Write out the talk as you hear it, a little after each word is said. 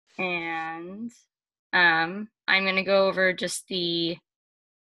And I'm going to go over just the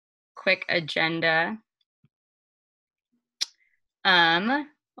quick agenda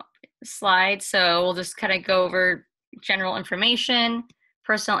slide. So we'll just kind of go over general information,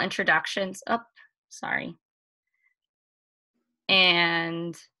 personal introductions. Oh, sorry.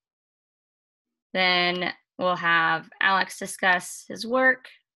 And then we'll have Alex discuss his work,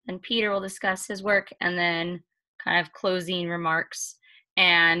 and Peter will discuss his work, and then kind of closing remarks.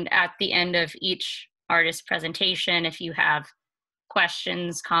 And at the end of each artist presentation, if you have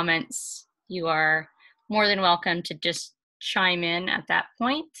questions, comments, you are more than welcome to just chime in at that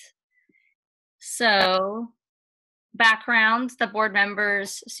point. So, background, the board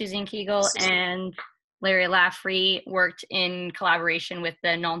members, Susan Kegel and Larry Laffrey, worked in collaboration with the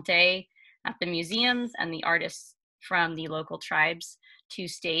Nantais at the museums and the artists from the local tribes to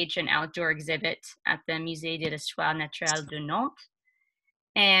stage an outdoor exhibit at the Musée de l'Histoire Naturelle de Nantes.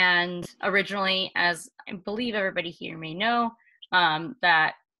 And originally, as I believe everybody here may know,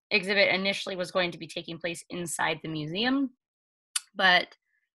 that exhibit initially was going to be taking place inside the museum, but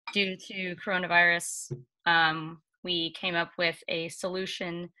due to coronavirus, we came up with a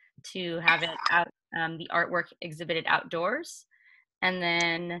solution to have it out, the artwork exhibited outdoors. And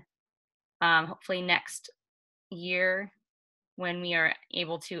then hopefully next year, when we are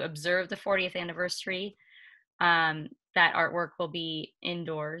able to observe the 40th anniversary, that artwork will be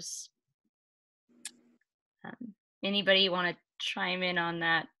indoors. Anybody want to chime in on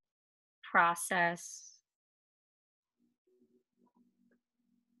that process?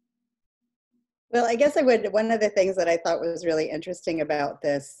 Well, I guess I would. One of the things that I thought was really interesting about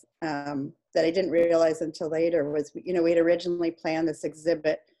this that I didn't realize until later was, we had originally planned this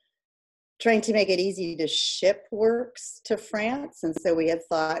exhibit trying to make it easy to ship works to France. And so we had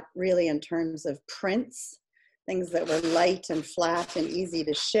thought really in terms of prints, things that were light and flat and easy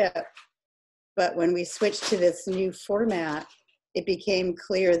to ship. But when we switched to this new format, it became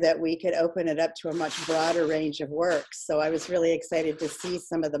clear that we could open it up to a much broader range of works. So I was really excited to see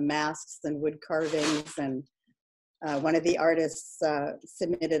some of the masks and wood carvings. And one of the artists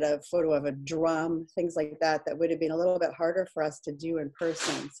submitted a photo of a drum, things like that, that would have been a little bit harder for us to do in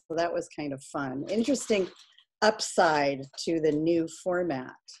person. So that was kind of fun. Interesting upside to the new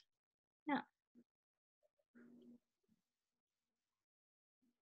format. Yeah.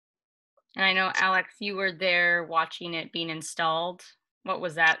 And I know, Alex, you were there watching it being installed. What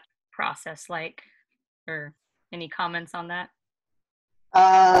was that process like? Or any comments on that?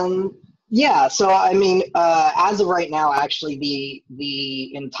 Yeah, so I mean, as of right now, actually,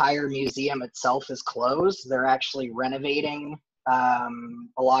 the entire museum itself is closed. They're actually renovating a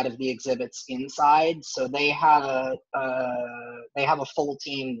lot of the exhibits inside. So they have a full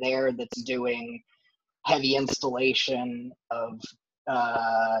team there that's doing heavy installation of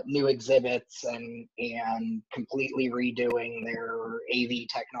new exhibits and completely redoing their AV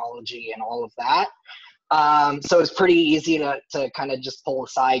technology and all of that. So it's pretty easy to kind of just pull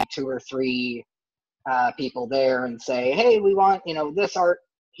aside 2 or 3 people there and say, hey, we want this art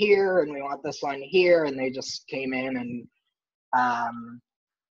here and we want this one here, and they just came in and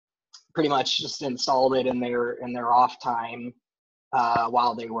pretty much just installed it in their off time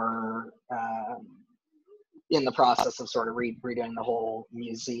while they were in the process of sort of redoing the whole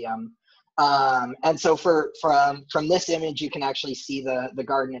museum. And so from this image, you can actually see the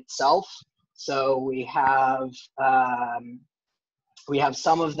garden itself. So we have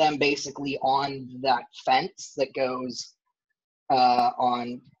some of them basically on that fence that goes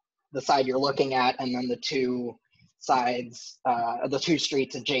on the side you're looking at, and then the 2 sides, the 2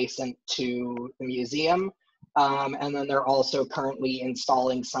 streets adjacent to the museum. And then they're also currently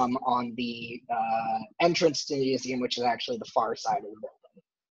installing some on the entrance to the museum, which is actually the far side of the building.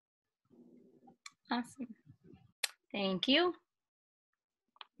 Awesome. Thank you.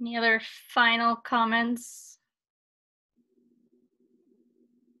 Any other final comments?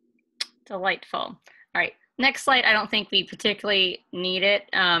 Delightful. All right, next slide. I don't think we particularly need it,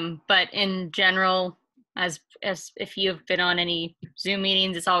 but in general, as if you've been on any Zoom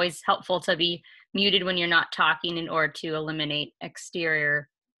meetings, it's always helpful to be muted when you're not talking in order to eliminate exterior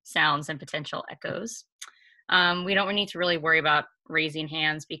sounds and potential echoes. We don't need to really worry about raising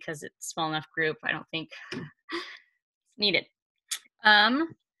hands because it's a small enough group. I don't think it's needed.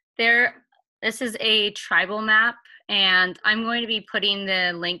 This is a tribal map, and I'm going to be putting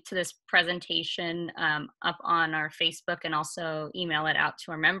the link to this presentation up on our Facebook and also email it out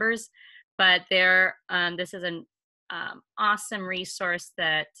to our members. But this is an awesome resource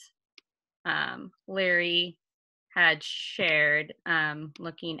that Larry had shared,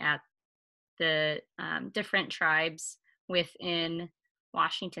 looking at the different tribes within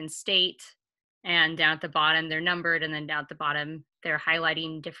Washington State. And down at the bottom, they're numbered, and then down at the bottom, they're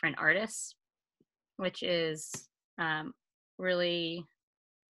highlighting different artists, which is really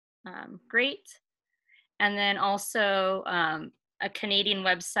great. And then also a Canadian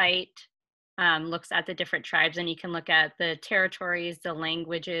website looks at the different tribes, and you can look at the territories, the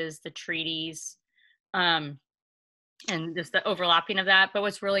languages, the treaties, and just the overlapping of that. But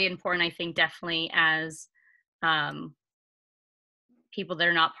what's really important, I think, definitely as people that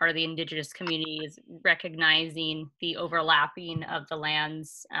are not part of the Indigenous community, is recognizing the overlapping of the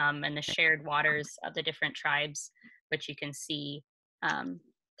lands and the shared waters of the different tribes, which you can see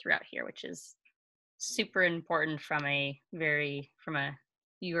throughout here, which is super important from a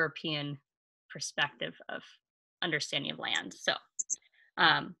European perspective of understanding of land. So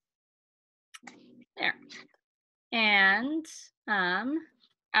there. And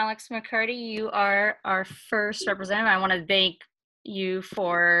Alex McCarty, you are our first representative. I want to thank you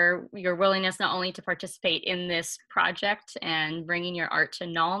for your willingness not only to participate in this project and bringing your art to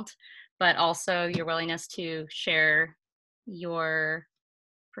Nantes, but also your willingness to share your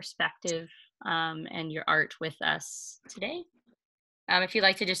perspective and your art with us today. If you'd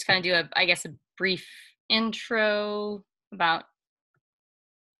like to just kind of do a brief intro about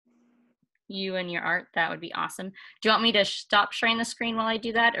you and your art, that would be awesome. Do you want me to stop sharing the screen while I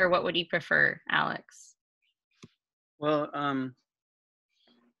do that, or what would you prefer, Alex? Well,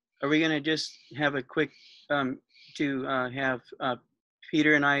 are we going to just have a quick, have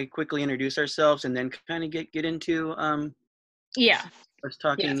Peter and I quickly introduce ourselves and then kind of get into yeah. us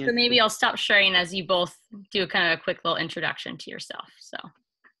talking? Yeah, so maybe I'll stop sharing as you both do kind of a quick little introduction to yourself. So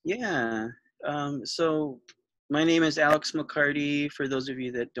yeah, so my name is Alex McCarty, for those of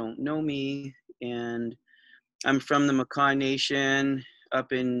you that don't know me, and I'm from the Makah Nation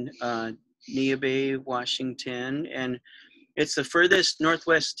up in Neah Bay, Washington, and it's the furthest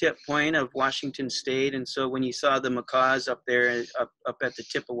northwest tip point of Washington State. And so when you saw the Makahs up there, up at the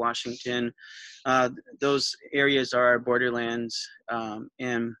tip of Washington, those areas are our borderlands.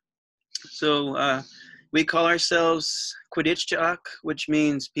 And so we call ourselves Quidditchak, which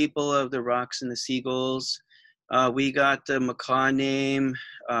means people of the rocks and the seagulls. We got the Makah name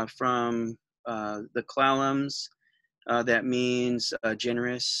from the Clalams. That means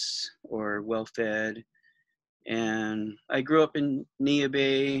generous or well-fed. And I grew up in Neah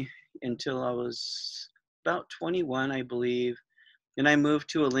Bay until I was about 21, I believe. And I moved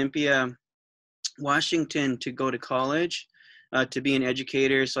to Olympia, Washington to go to college, to be an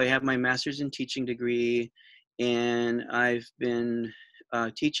educator. So I have my master's in teaching degree, and I've been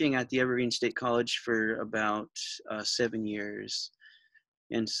teaching at the Evergreen State College for about 7 years.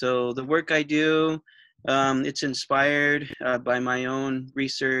 And so the work I do, it's inspired by my own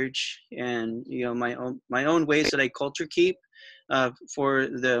research and my own ways that I culture keep for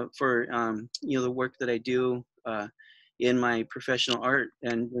the work that I do in my professional art,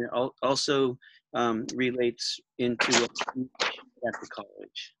 and also relates into what I teach at the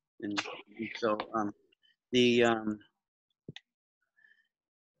college. And so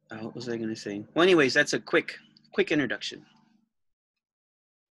what was I going to say? Well, anyways, that's a quick introduction.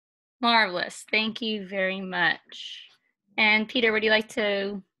 marvelous. Thank you very much. And Peter, would you like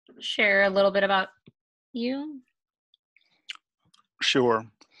to share a little bit about you? Sure.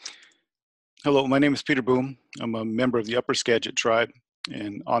 Hello, my name is Peter Boome. I'm a member of the Upper Skagit tribe,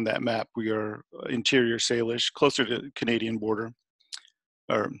 and on that map we are interior Salish, closer to the Canadian border.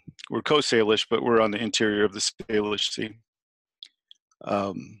 Or we're Coast Salish, but we're on the interior of the Salish Sea.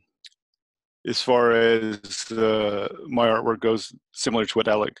 As far as my artwork goes, similar to what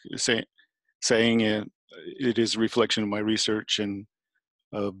Alec is saying, it is a reflection of my research and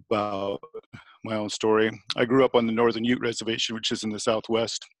about my own story. I grew up on the Northern Ute Reservation, which is in the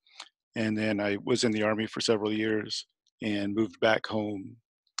Southwest, and then I was in the Army for several years and moved back home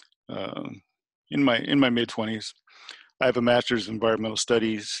in my mid-20s. I have a master's of environmental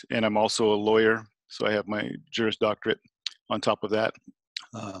studies, and I'm also a lawyer, so I have my Juris Doctorate on top of that.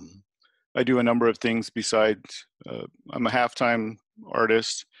 I do a number of things besides, I'm a half-time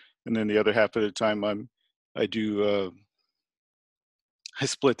artist, and then the other half of the time I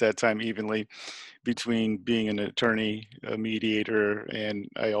split that time evenly between being an attorney, a mediator, and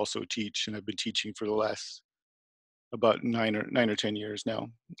I also teach, and I've been teaching for the last about 9 or 10 years now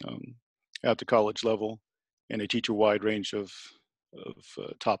at the college level, and I teach a wide range of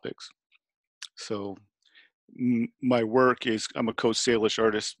topics. So my work is, I'm a Coast Salish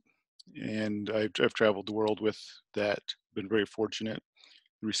artist, and I've traveled the world with that. Been very fortunate.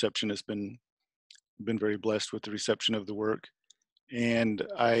 The reception has been very blessed with the reception of the work, and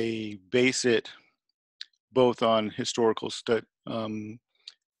I base it both on historical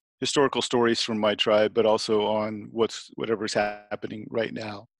stories from my tribe, but also on whatever's happening right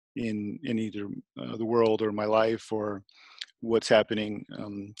now in either the world or my life, or what's happening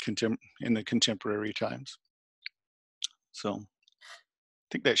in the contemporary times. So I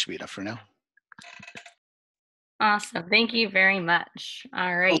think that should be enough for now. Awesome. Thank you very much.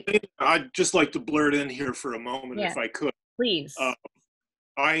 All right. I'd just like to blurt in here for a moment, if I could. Please.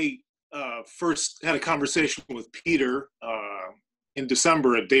 I first had a conversation with Peter in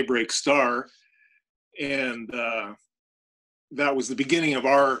December at Daybreak Star, and that was the beginning of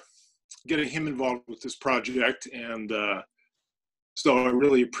our getting him involved with this project. And so I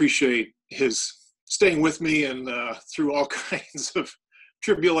really appreciate his staying with me and through all kinds of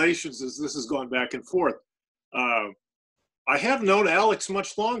tribulations as this has gone back and forth. I have known Alex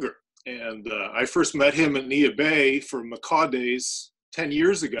much longer, and I first met him at Nia Bay for Makah days 10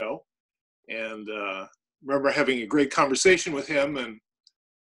 years ago, and remember having a great conversation with him, and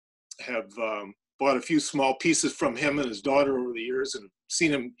have bought a few small pieces from him and his daughter over the years, and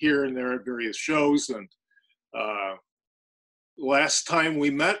seen him here and there at various shows. And last time we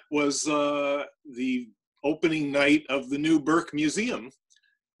met was the opening night of the new Burke Museum,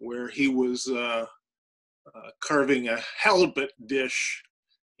 where he was carving a halibut dish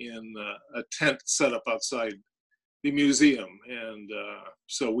in a tent set up outside the museum. And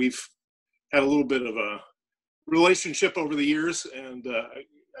so we've had a little bit of a relationship over the years. And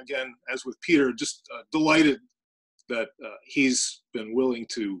again, as with Peter, just delighted that he's been willing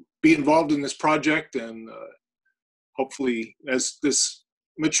to be involved in this project. And hopefully, as this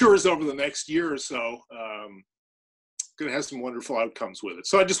matures over the next year or so, going to have some wonderful outcomes with it.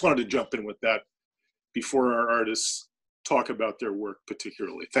 So I just wanted to jump in with that before our artists talk about their work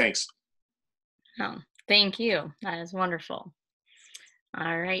particularly. Thanks. Oh, thank you. That is wonderful.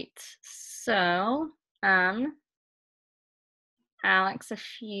 All right. So, Alex,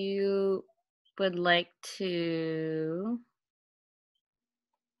 if you would like to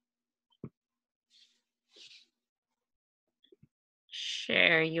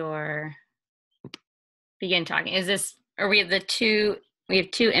share your, begin talking. Is this, or we have two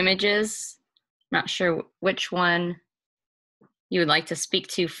images. Not sure which one you would like to speak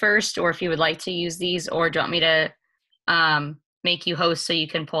to first, or if you would like to use these, or do you want me to make you host so you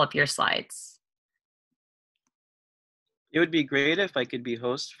can pull up your slides? It would be great if I could be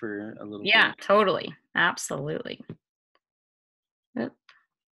host for a little bit. Yeah, totally. Absolutely. Oop.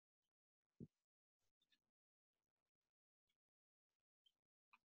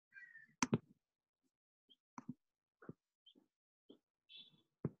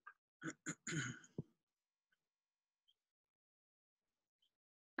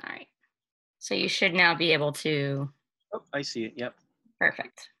 All right. So you should now be able to. Oh, I see it. Yep.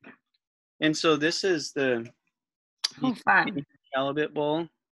 Perfect. And so this is the fun. halibut bowl.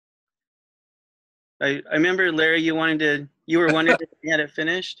 I remember, Larry, you were wondering if you had it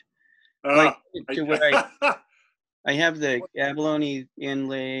finished. Like to what I have the abalone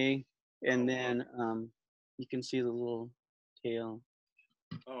inlay, and then you can see the little tail.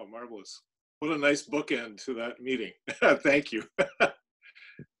 Oh, marvelous. What a nice bookend to that meeting. Thank you.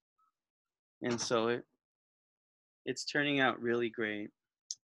 And so it's turning out really great.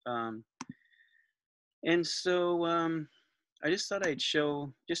 And so I just thought I'd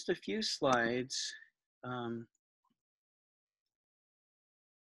show just a few slides.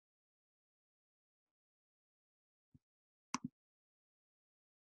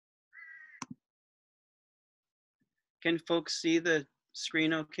 Can folks see the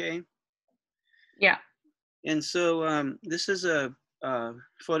screen okay? Yeah. And so this is a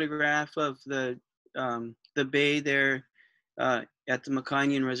photograph of the bay there at the Makah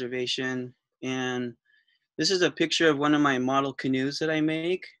Indian Reservation. And this is a picture of one of my model canoes that I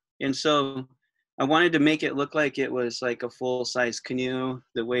make. And so I wanted to make it look like it was like a full-size canoe,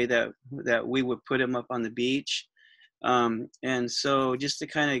 the way that we would put them up on the beach. And so just to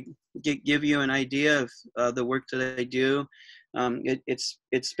kind of give you an idea of the work that I do,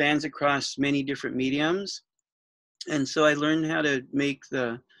 it spans across many different mediums. And so I learned how to make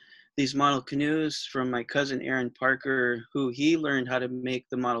these model canoes from my cousin Aaron Parker, who he learned how to make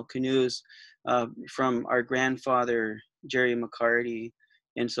the model canoes from our grandfather, Jerry McCarty.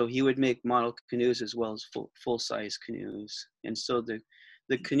 And so he would make model canoes as well as full-size canoes. And so the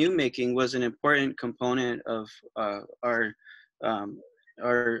canoe making was an important component of our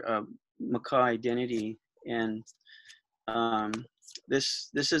Makah identity. And this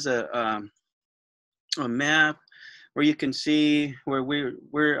is a map where you can see where we're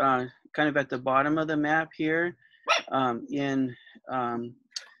kind of at the bottom of the map here. You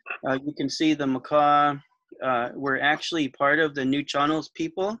can see the Makah we're actually part of the Nuchano's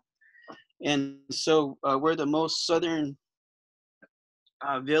people. And so we're the most southern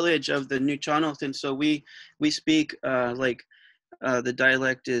village of the Nuchanos. And so we speak the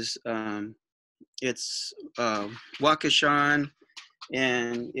dialect is, it's Waukeshan,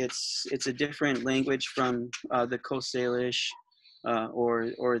 and it's a different language from the Coast Salish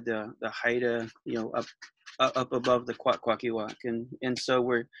or the Haida, up above the Kwakwaka'wakw, and so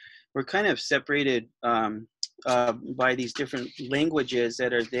we're kind of separated by these different languages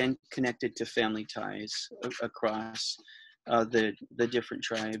that are then connected to family ties across the different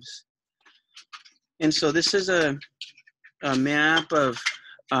tribes. And so this is a map of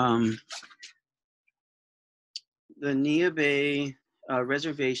the Nia Bay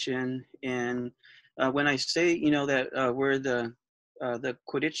reservation, and when I say that we're the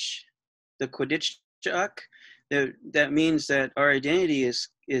Kwaditchak, that means that our identity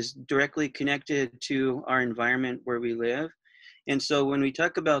is directly connected to our environment where we live. And so when we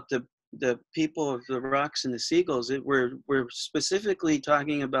talk about the people of the rocks and the seagulls, we're specifically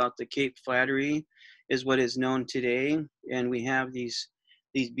talking about the Cape Flattery is what is known today, and we have these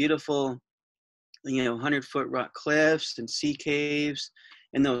beautiful 100-foot rock cliffs and sea caves,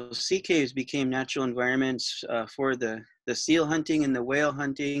 and those sea caves became natural environments for the seal hunting and the whale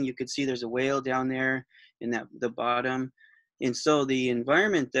hunting. You could see there's a whale down there in the bottom. And so the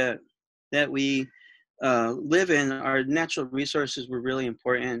environment that we live in, our natural resources were really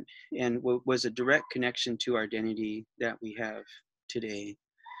important and was a direct connection to our identity that we have today.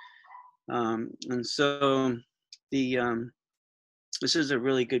 And so this is a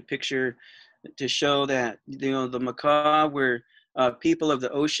really good picture to show that the Makah were people of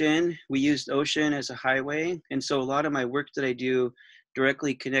the ocean. We used ocean as a highway, and so a lot of my work that I do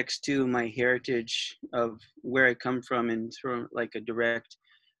directly connects to my heritage of where I come from, and through like a direct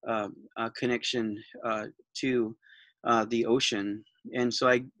connection to the ocean. And so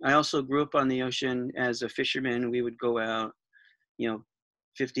I also grew up on the ocean as a fisherman. We would go out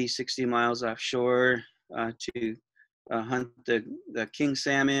 50, 60 miles offshore to hunt the king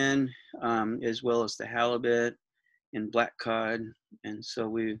salmon, as well as the halibut and black cod. And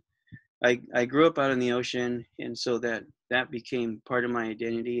so I grew up out in the ocean, and so that became part of my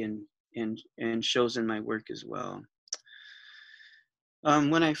identity and shows in my work as well.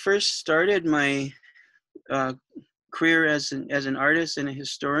 When I first started my career as an artist and a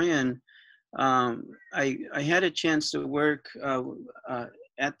historian, I had a chance to work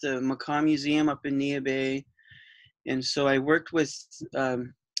at the Makah Museum up in Nia Bay. And so I worked with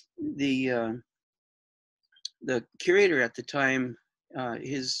the curator at the time.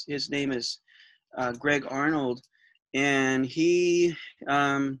 His name is Greg Arnold, and he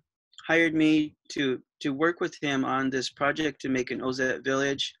hired me to work with him on this project to make an Ozette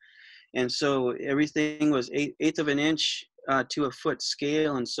village. And so everything was eighth of an inch to a foot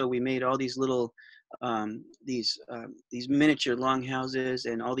scale. And so we made all these little these miniature longhouses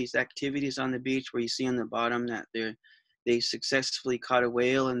and all these activities on the beach, where you see on the bottom that they successfully caught a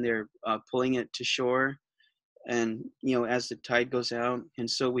whale and they're pulling it to shore, and as the tide goes out. And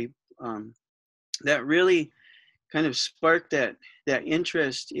so we that really kind of sparked that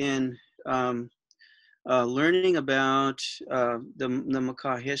interest in learning about the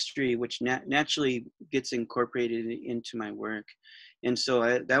Makah history, which naturally gets incorporated into my work. And so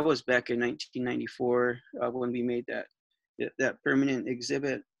that was back in 1994 when we made that permanent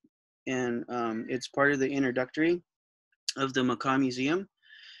exhibit, and it's part of the introductory of the Makah Museum.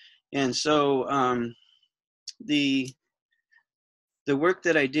 And so the work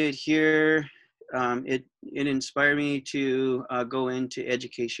that I did here, it inspired me to go into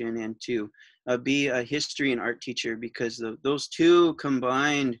education and to be a history and art teacher, because those two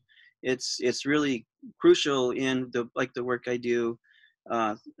combined, it's really crucial in the work I do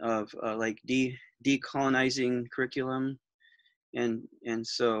of decolonizing curriculum, and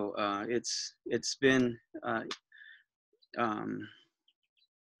so it's been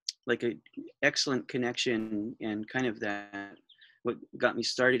like an excellent connection, and kind of that what got me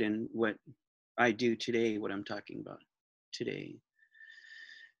started in what I do today, what I'm talking about today.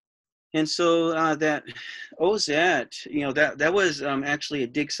 And so that Ozette, that was actually a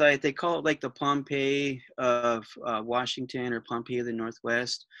dig site. They call it like the Pompeii of Washington, or Pompeii of the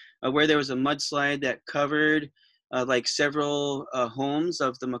Northwest, where there was a mudslide that covered like several homes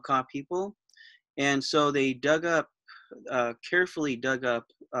of the Makah people. And so they carefully dug up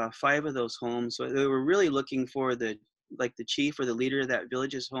 5 of those homes. So they were really looking for the chief or the leader of that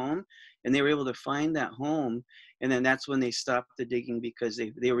village's home, and they were able to find that home. And then that's when they stopped the digging, because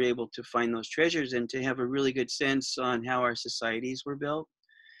they were able to find those treasures and to have a really good sense on how our societies were built.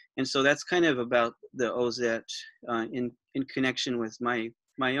 And so that's kind of about the Ozette in connection with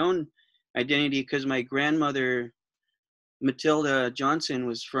my own identity, because my grandmother, Matilda Johnson,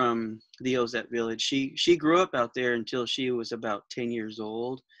 was from the Ozette village. She grew up out there until she was about 10 years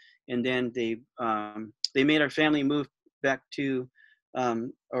old. And then they made our family move back to,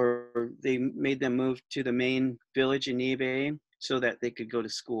 or they made them move to the main village in Nibe so that they could go to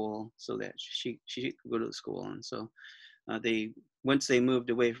school, so that she could go to the school. And so once they moved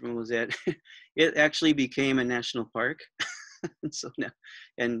away from Ozette, it actually became a national park. And so now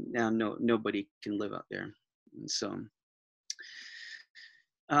nobody can live out there. And so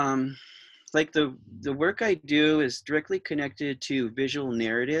like the work I do is directly connected to visual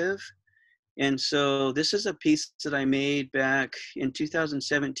narrative. And so this is a piece that I made back in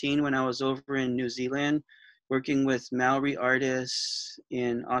 2017 when I was over in New Zealand working with Maori artists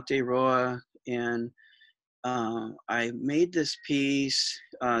in Aotearoa. And I made this piece.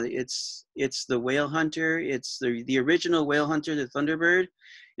 It's the whale hunter. It's the original whale hunter, the Thunderbird.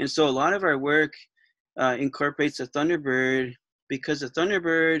 And so a lot of our work incorporates the Thunderbird, because the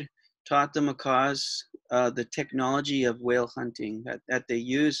Thunderbird taught the Makahs the technology of whale hunting that they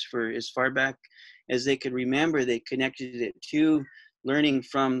used for as far back as they could remember. They connected it to learning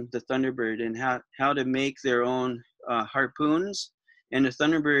from the Thunderbird and how to make their own harpoons. And the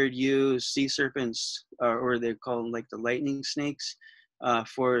Thunderbird used sea serpents, or they're called like the lightning snakes,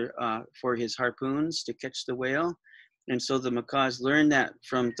 for his harpoons to catch the whale. And so the Makahs learned that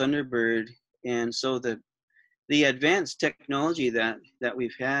from Thunderbird. And so the advanced technology that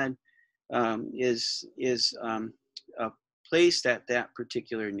we've had is placed at that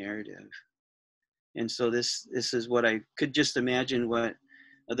particular narrative. And so this is what I could just imagine what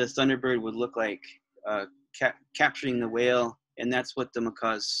the Thunderbird would look like, capturing the whale. And that's what the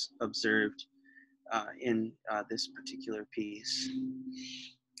Makahs observed in this particular piece.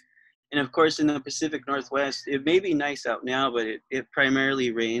 And of course, in the Pacific Northwest, it may be nice out now, but it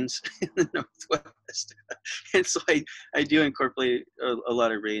primarily rains in the Northwest. And so I do incorporate a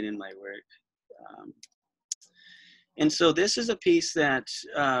lot of rain in my work. And so this is a piece that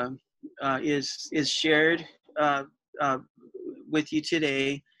is shared with you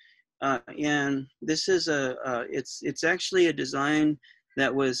today. And this is it's actually a design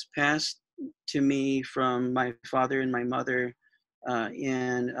that was passed to me from my father and my mother.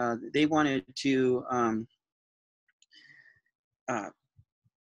 And they wanted to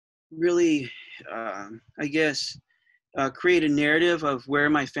really, I guess, create a narrative of where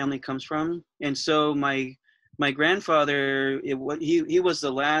my family comes from. And so my grandfather, he was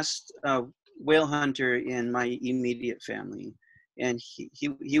the last whale hunter in my immediate family, and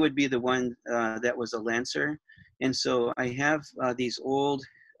he would be the one that was a lancer. And so I have these old.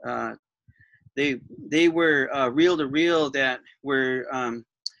 They were reel to reel that were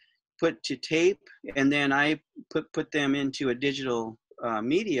put to tape, and then I put them into a digital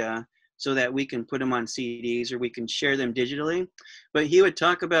media so that we can put them on CDs or we can share them digitally. But he would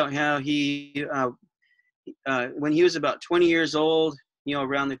talk about how he, when he was about 20 years old,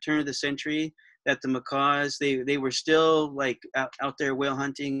 around the turn of the century, that the Makahs, they were still like out there whale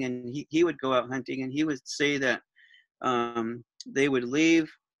hunting, and he would go out hunting, and he would say that they would leave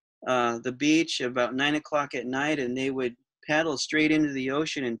the beach about 9 o'clock at night, and they would paddle straight into the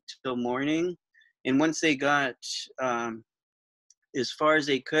ocean until morning. And once they got as far as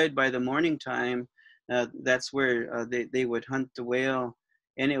they could by the morning time, that's where they would hunt the whale.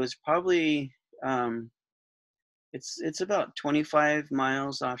 And it was probably it's about 25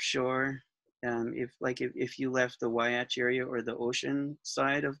 miles offshore. If you left the Waiatch area or the ocean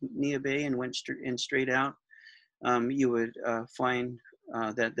side of Nia Bay and went straight out, you would find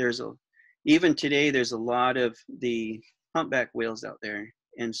that even today there's a lot of the humpback whales out there.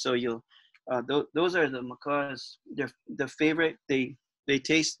 And so those are the Makahs. They're the favorite. They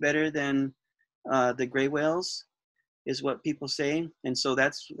taste better than the gray whales, is what people say. And so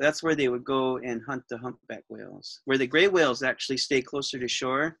that's where they would go and hunt the humpback whales, where the gray whales actually stay closer to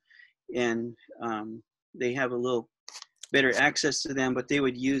shore, and they have a little better access to them. But they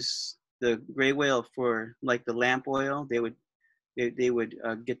would use the gray whale for like the lamp oil. They would get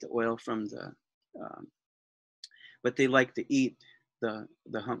the oil from the but they like to eat the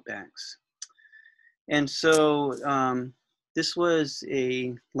humpbacks. And so this was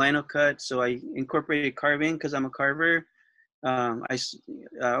a lino cut, so I incorporated carving because I'm a carver. I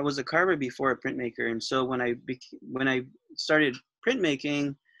was a carver before a printmaker, and so when I started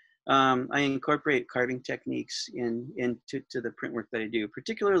printmaking, I incorporate carving techniques into the print work that I do,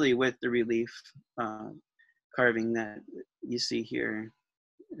 particularly with the relief carving that you see here.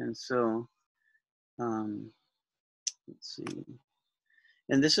 And so let's see.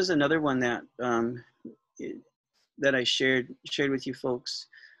 And this is another one that that I shared with you folks.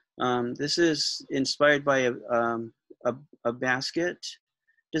 This is inspired by a basket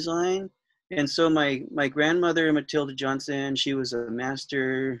design. And so my grandmother, Matilda Johnson, she was a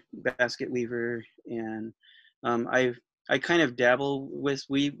master basket weaver, and I kind of dabble with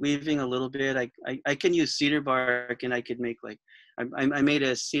weaving a little bit. I can use cedar bark, and I could make like, I made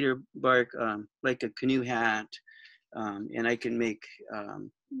a cedar bark like a canoe hat, and I can make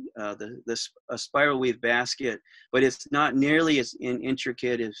a spiral weave basket, but it's not nearly as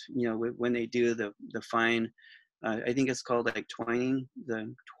intricate as, you know, when they do the fine. I think it's called like twining,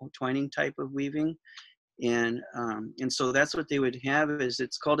 the twining type of weaving. And so that's what they would have, is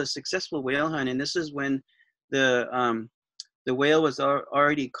it's called a successful whale hunt. And this is when the whale was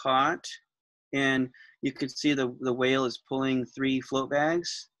already caught, and you could see the whale is pulling 3 float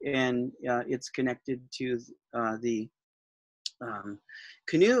bags, and it's connected to the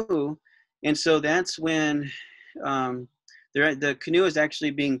canoe. And so that's when the canoe is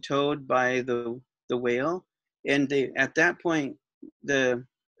actually being towed by the whale. And they, at that point, the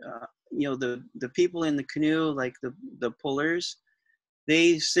you know, the people in the canoe, like the pullers,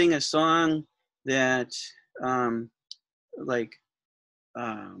 they sing a song that like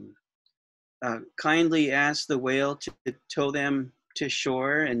kindly asks the whale to tow them to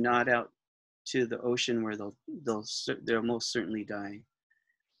shore and not out to the ocean, where they'll most certainly die.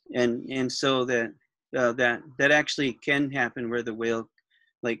 And so that that actually can happen, where the whale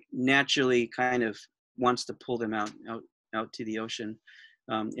like naturally kind of wants to pull them out to the ocean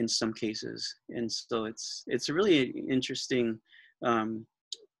in some cases. And so it's a really interesting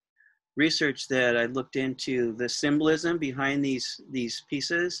research that I looked into, the symbolism behind these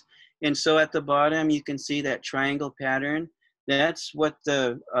pieces. And so at the bottom you can see that triangle pattern. That's what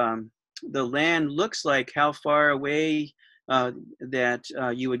the land looks like, how far away that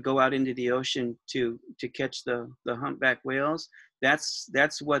you would go out into the ocean to catch the humpback whales.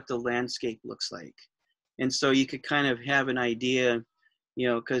 That's what the landscape looks like. And so you could kind of have an idea, you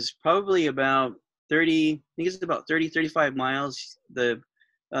know, because probably about 30, I think it's about 35 miles, the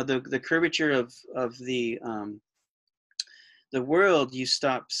curvature of the world, you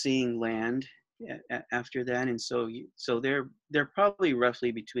stop seeing land after that. And so they're probably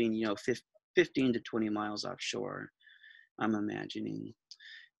roughly between, you know, 15 to 20 miles offshore, I'm imagining.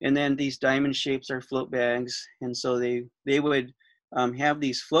 And then these diamond shapes are float bags. And so they would have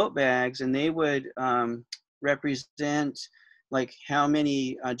these float bags, and they would represent like how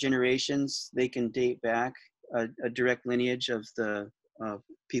many generations they can date back, a direct lineage of the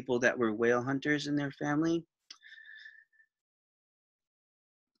people that were whale hunters in their family.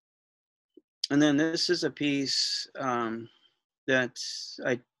 And then this is a piece that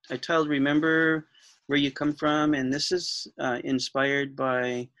I titled "Remember Where You Come From," and this is inspired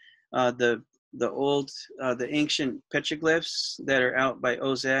by the ancient petroglyphs that are out by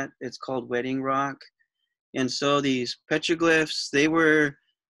Ozette. It's called Wedding Rock. And so these petroglyphs, they were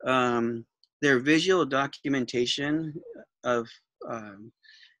their visual documentation of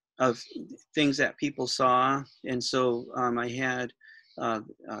things that people saw. And so I had,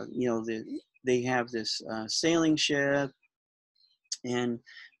 you know, they have this sailing ship, and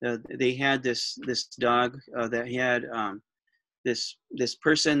they had this dog that had this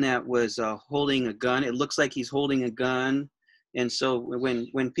person that was holding a gun. It looks like he's holding a gun. And so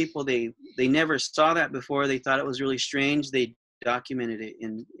when people, they never saw that before, they thought it was really strange. They documented it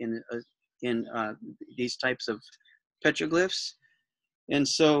in these types of petroglyphs. And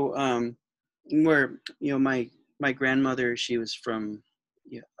so where, you know, my grandmother, she was from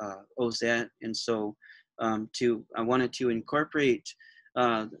Ozette, and so I wanted to incorporate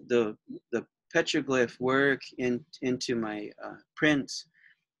the petroglyph work into my prints.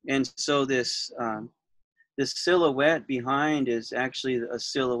 And so this silhouette behind is actually a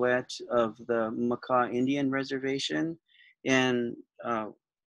silhouette of the Makah Indian Reservation, and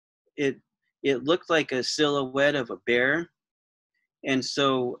it looked like a silhouette of a bear. And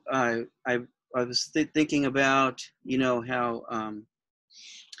so I was thinking about, you know, how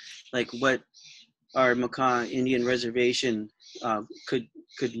like what our Makah Indian Reservation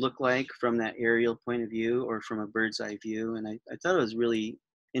could look like from that aerial point of view, or from a bird's eye view. And I thought it was really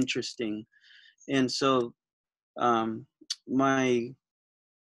interesting. And so my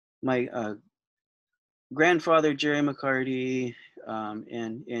grandfather Jerry McCarty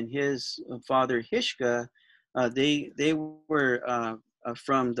and his father Hishka, they were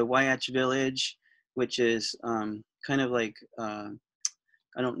from the Wyatch village, which is kind of like,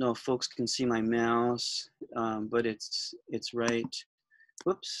 I don't know if folks can see my mouse, but it's right.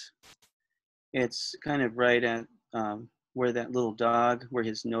 Whoops! It's kind of right at where that little dog, where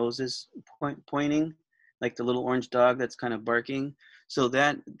his nose is pointing, like the little orange dog that's kind of barking. So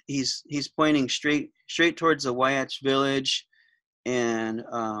that he's pointing straight towards the Wayach village, and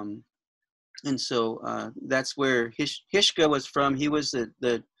so that's where Hishka was from. He was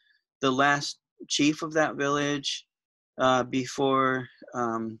the last chief of that village before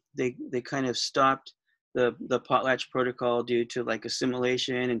they kind of stopped the Potlatch Protocol due to like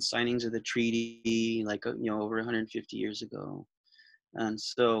assimilation and signings of the treaty, like over 150 years ago. And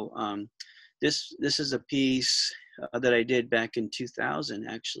so this is a piece that I did back in 2000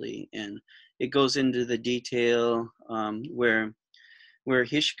 actually, and it goes into the detail where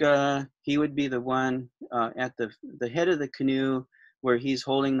Hishka, he would be the one at the head of the canoe where he's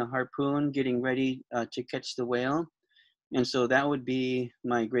holding the harpoon, getting ready to catch the whale. And so that would be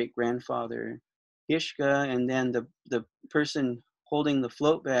my great-grandfather, Hishka, and then the person holding the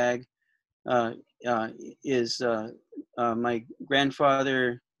float bag is my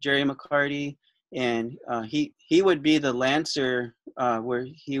grandfather, Jerry McCarty, and he would be the lancer where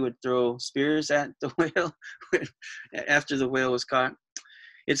he would throw spears at the whale after the whale was caught.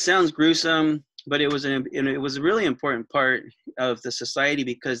 It sounds gruesome, but it was a really important part of the society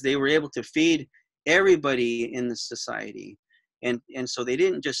because they were able to feed everybody in the society, and so they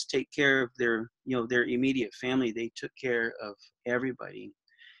didn't just take care of their immediate family. They took care of everybody.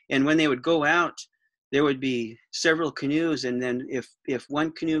 And when they would go out, there would be several canoes, and then if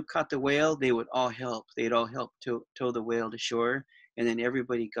one canoe caught the whale, they would all help. They'd all help tow the whale to shore, and then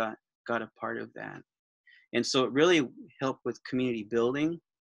everybody got a part of that. And so it really helped with community building.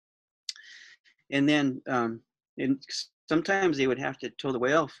 And then and sometimes they would have to tow the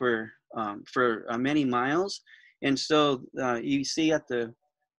whale for many miles. And so you see at the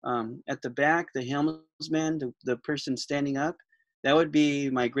back, the helmsman, the person standing up, that would be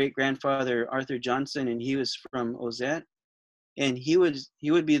my great-grandfather, Arthur Johnson, and he was from Ozette. And he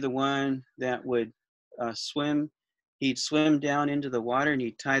would be the one that would swim. He'd swim down into the water and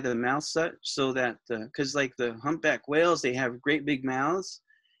he'd tie the mouth shut so that, because like the humpback whales, they have great big mouths.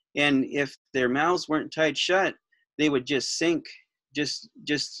 And if their mouths weren't tied shut, they would just sink just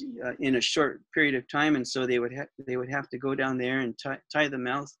in a short period of time. And so they would have to go down there and tie the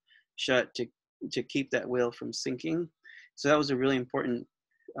mouth shut to keep that whale from sinking. So that was a really important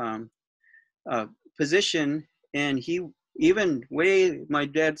position. And my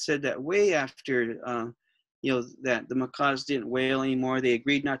dad said that way after, that the Makahs didn't whale anymore. They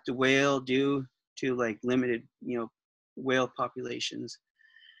agreed not to whale due to like limited, whale populations.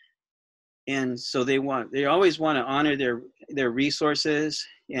 And so they always want to honor their resources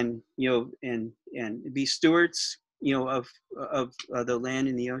and be stewards of the land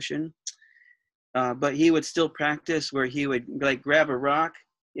and the ocean. But he would still practice where he would like grab a rock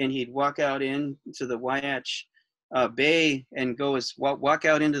and he'd walk out into the Wayach Bay and walk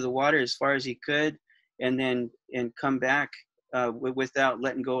out into the water as far as he could, and come back without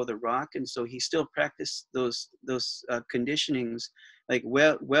letting go of the rock. And so he still practiced those conditionings like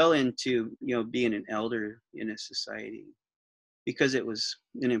well into being an elder in a society, because it was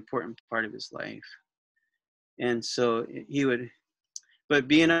an important part of his life. And so but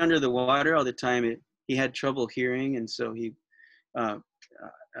being under the water all the time, he had trouble hearing, and so he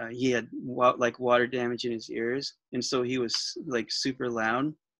had like water damage in his ears, and so he was like super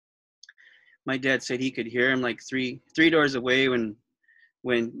loud. My dad said he could hear him like three doors away when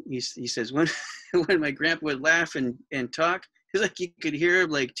he says when my grandpa would laugh and talk, he's like, you could hear him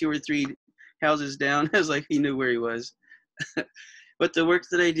like 2 or 3 houses down. I was like, he knew where he was. But the work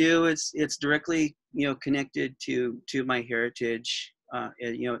that I do, it's directly connected to my heritage,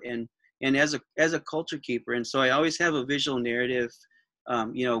 and as a culture keeper. And so I always have a visual narrative,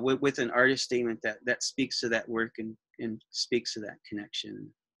 with an artist statement that speaks to that work and speaks to that connection.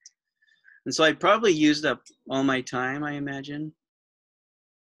 And so I probably used up all my time, I imagine.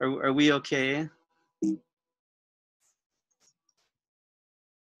 Are we okay?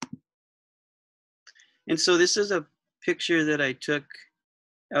 And so this is a picture that I took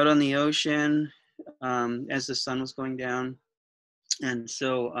out on the ocean as the sun was going down. And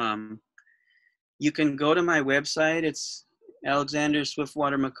so you can go to my website. It's Alexander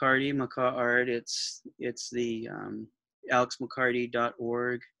Swiftwater McCarty, Makah Art. It's the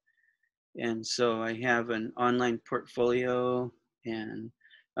alexmccarty.org. And so I have an online portfolio and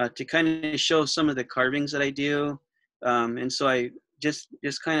to kind of show some of the carvings that I do. And so I just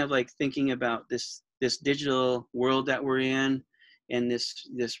kind of like thinking about this digital world that we're in, and this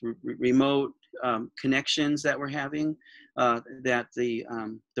remote connections that we're having, that the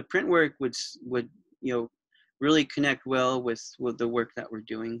print work would really connect well with the work that we're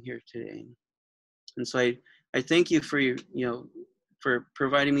doing here today. And so I thank you for your, for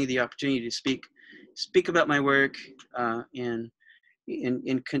providing me the opportunity to speak about my work, and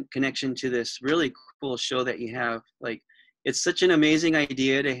in connection to this really cool show that you have. Like, it's such an amazing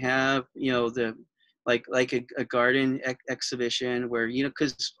idea to have, the like a garden exhibition where,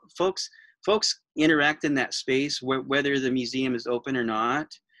 because folks interact in that space whether the museum is open or not.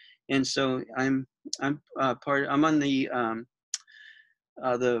 And so I'm on the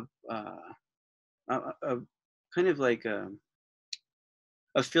kind of like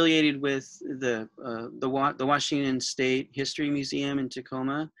affiliated with the Washington State History Museum in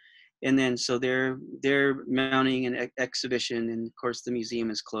Tacoma, and then so they're mounting an exhibition, and of course the museum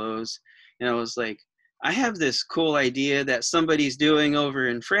is closed. And I was like, I have this cool idea that somebody's doing over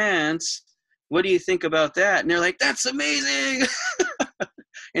in France. What do you think about that? And they're like, that's amazing.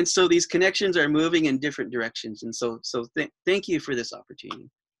 And so these connections are moving in different directions. And so thank you for this opportunity.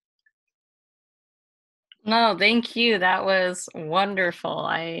 No, thank you. That was wonderful.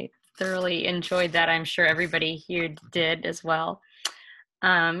 I thoroughly enjoyed that. I'm sure everybody here did as well.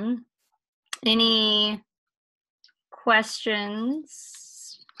 Any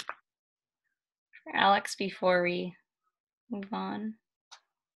questions for Alex before we move on?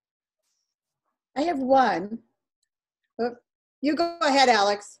 I have one. Oh, you go ahead,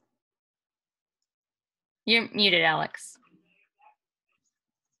 Alex. You're muted, Alex.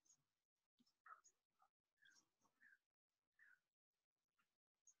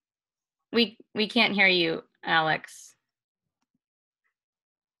 We can't hear you, Alex.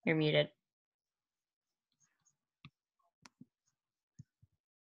 You're muted.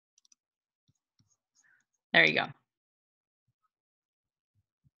 There you go.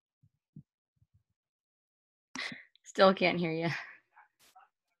 Still can't hear you.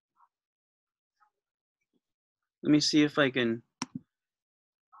 Let me see if I can.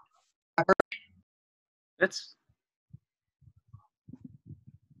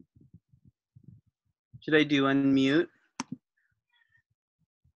 Should I do unmute?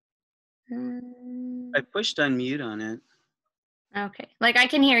 I pushed unmute on it. Okay, like I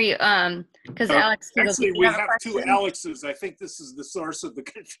can hear you. Because Alex. Actually, we have two Alexes. I think this is the source of the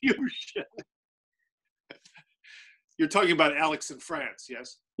confusion. You're talking about Alex in France,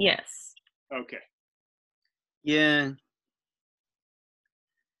 yes? Yes. Okay. Yeah.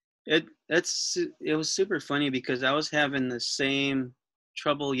 It was super funny because I was having the same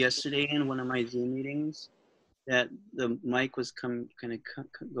trouble yesterday in one of my Zoom meetings, that the mic was kind of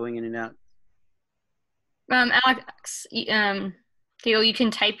going in and out. Alex, Theo, you can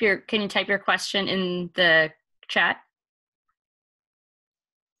type your question in the chat?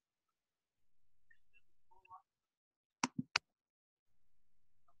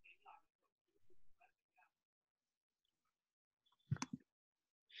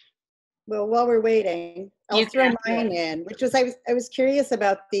 Well, while we're waiting, I'll throw mine in, which was I was curious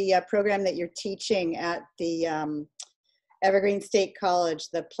about the program that you're teaching at the Evergreen State College,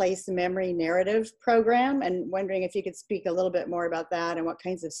 the Place Memory Narrative program, and wondering if you could speak a little bit more about that and what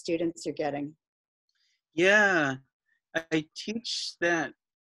kinds of students you're getting. Yeah, I teach that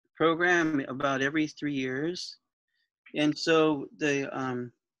program about every 3 years, and so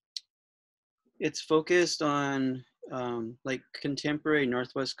it's focused on like contemporary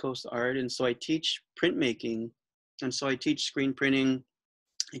Northwest Coast art, and so I teach printmaking, and so I teach screen printing,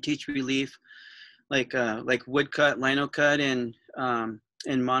 I teach relief, like woodcut, lino cut, and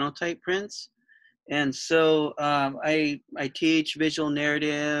monotype prints. And so I teach visual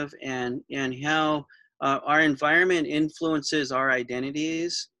narrative and how our environment influences our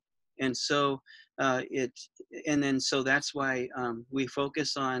identities. And so so that's why we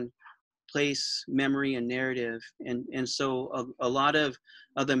focus on place, memory, and narrative. And so a lot of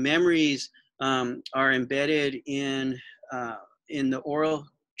the memories are embedded in the oral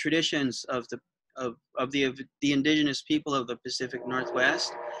traditions of the indigenous people of the Pacific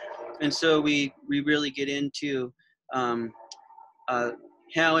Northwest. And so we really get into how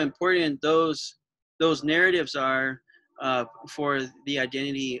important those narratives are for the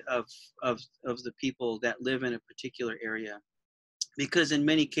identity of the people that live in a particular area. Because in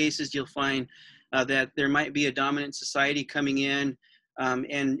many cases you'll find that there might be a dominant society coming in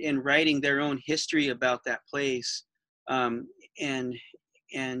and writing their own history about that place, and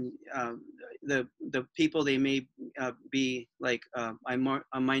the people, they may be like a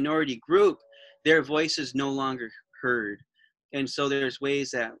minority group, their voice is no longer heard. And so there's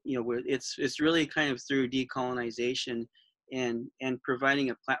ways that where it's really kind of through decolonization and providing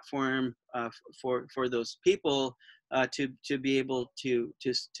a platform for those people to be able to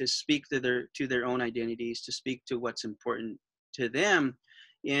speak to their own identities, to speak to what's important to them,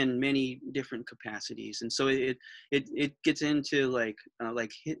 in many different capacities. And so it gets into like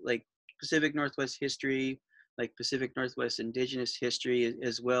Pacific Northwest history, like Pacific Northwest Indigenous history,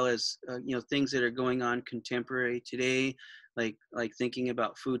 as well as you know, things that are going on contemporary today, like thinking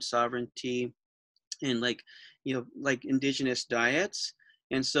about food sovereignty and like, you know, like Indigenous diets.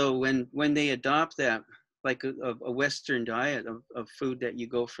 And so when they adopt that, like a Western diet of food that you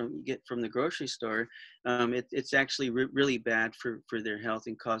get from the grocery store, it's actually really bad for their health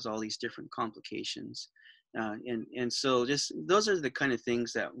and cause all these different complications. And so just those are the kind of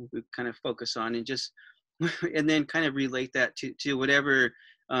things that we kind of focus on, and just and then kind of relate that to whatever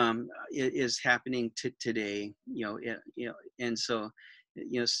is happening today, you know, and so,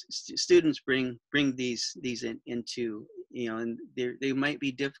 you know, students bring these into, you know, and they might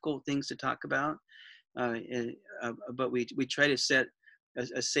be difficult things to talk about, but we try to set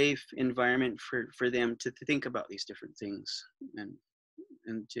a safe environment for them to think about these different things,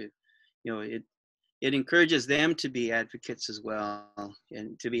 and to, you know, it encourages them to be advocates as well,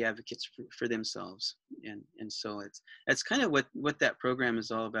 and to be advocates for themselves. And so that's kind of what that program is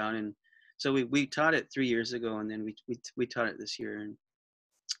all about. And so we taught it 3 years ago, and then we taught it this year.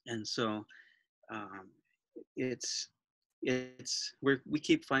 And so we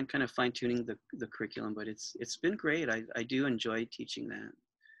keep kind of fine tuning the curriculum, but it's been great. I do enjoy teaching that.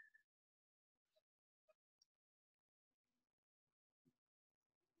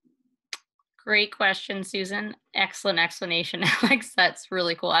 Great question, Susan. Excellent explanation, Alex. That's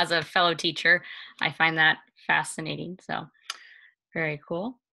really cool. As a fellow teacher, I find that fascinating. So very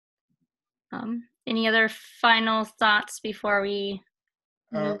cool. Any other final thoughts before we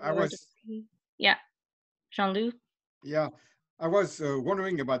move over to yeah, Jean-Luc? Yeah, I was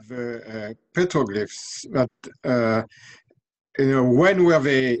wondering about the petroglyphs, that you know, when were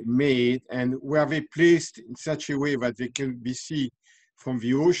they made and were they placed in such a way that they can be seen from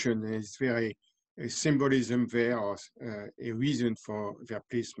the ocean? Is there a symbolism there, or a reason for their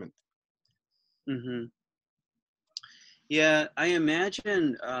placement? Mm-hmm. Yeah, I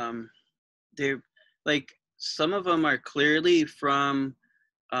imagine they're like, some of them are clearly from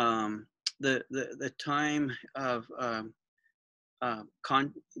the time of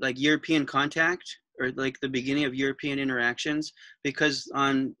like European contact, or like the beginning of European interactions, because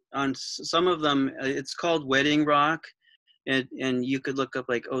on some of them it's called wedding rock, and you could look up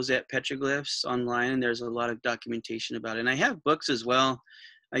like Ozette petroglyphs online, and there's a lot of documentation about it. And I have books as well.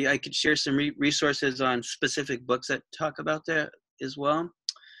 I could share some resources on specific books that talk about that as well.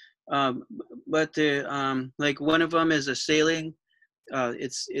 But like one of them is a sailing.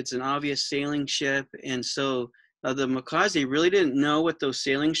 It's an obvious sailing ship, and so the Makah really didn't know what those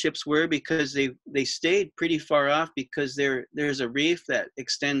sailing ships were, because they stayed pretty far off, because there's a reef that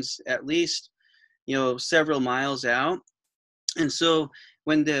extends at least, you know, several miles out. And so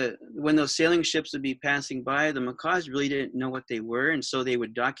when those sailing ships would be passing by, the Makahs really didn't know what they were, and so they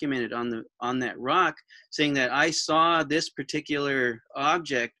would document it on that rock, saying that I saw this particular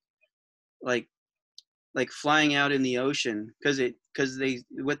object like flying out in the ocean, because they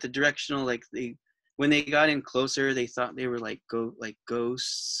with the directional, like when they got in closer, they thought they were like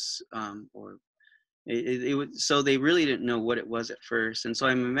ghosts, or it would, so they really didn't know what it was at first. And so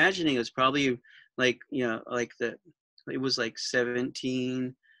I'm imagining it was probably like, you know, like it was like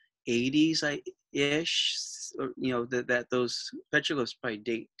 1780s ish, or, you know, that those petroglyphs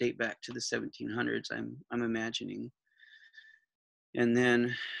probably date back to the 1700s, I'm imagining. And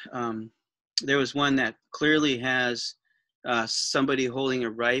then there was one that clearly has somebody holding a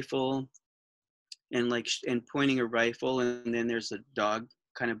rifle and pointing a rifle, and then there's a dog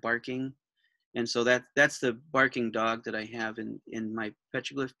kind of barking. And so that's the barking dog that I have in my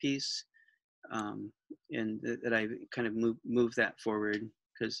petroglyph piece, and that I kind of move that forward,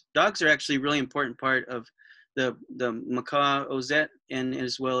 because dogs are actually a really important part of the Makah, Ozette, and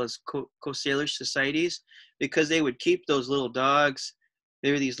as well as Coast Salish societies, because they would keep those little dogs.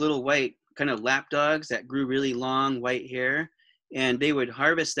 They were these little white kind of lap dogs that grew really long white hair, and they would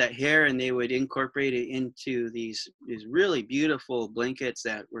harvest that hair and they would incorporate it into these really beautiful blankets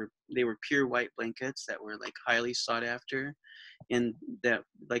that were pure white blankets that were like highly sought after in that,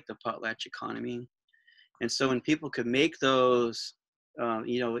 like the potlatch economy. And so when people could make those,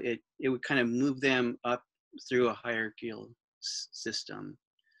 you know, it would kind of move them up through a hierarchical system.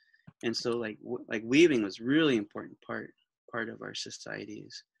 And so like weaving was really important part of our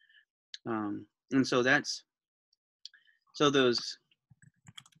societies. And so those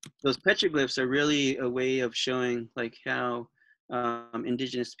petroglyphs are really a way of showing like how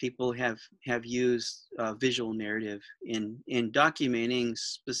indigenous people have used visual narrative in documenting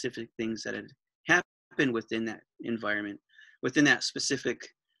specific things that had happened within that environment. within that specific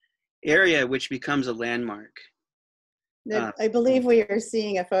area, which becomes a landmark. I believe we are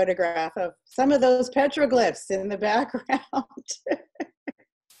seeing a photograph of some of those petroglyphs in the background.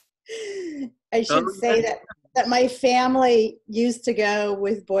 I should say that my family used to go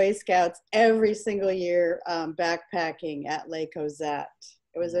with Boy Scouts every single year backpacking at Lake Ozette.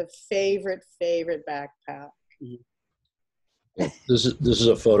 It was a favorite backpack. This is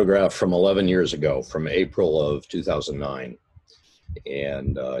a photograph from 11 years ago, from April of 2009.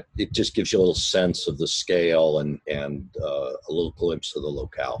 And it just gives you a little sense of the scale and a little glimpse of the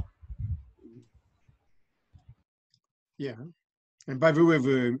locale. Yeah. And by the way,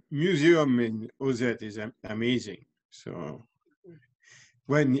 the museum in Ozette is amazing. So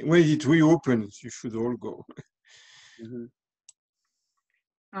when it reopens, you should all go. Mm-hmm.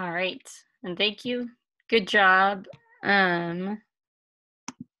 All right, and thank you. Good job, Andy,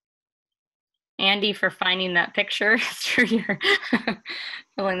 for finding that picture through your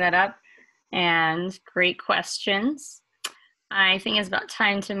pulling that up, and great questions. I think it's about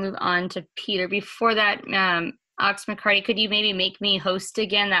time to move on to Peter. Before that, Alex McCarty, could you maybe make me host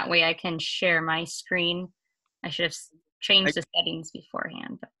again? That way I can share my screen. I should have changed the settings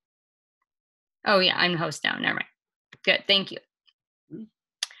beforehand. But... Oh yeah, I'm host now, never mind. Good, thank you.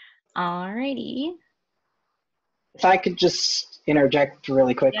 All righty. If I could just interject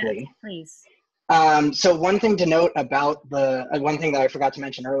really quickly. Yes, please. So one thing to note about one thing that I forgot to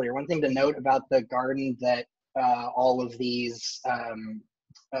mention earlier, one thing to note about the garden that all of these,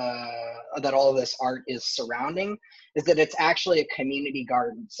 that all of this art is surrounding is that it's actually a community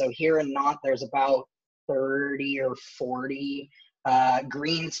garden. So here in Nantes, there's about 30 or 40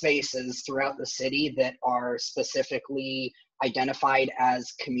 green spaces throughout the city that are specifically identified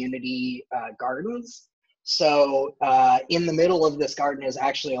as community gardens. So in the middle of this garden is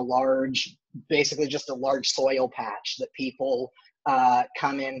actually a large, basically just a large soil patch that people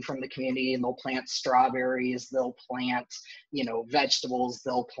come in from the community, and they'll plant strawberries, they'll plant, vegetables,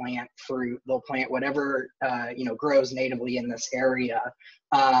 they'll plant fruit, they'll plant whatever, grows natively in this area.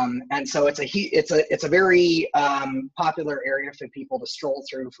 And so it's a very popular area for people to stroll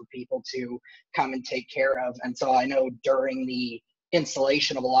through, for people to come and take care of. And so I know during the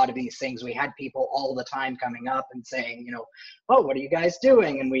installation of a lot of these things, we had people all the time coming up and saying, oh, what are you guys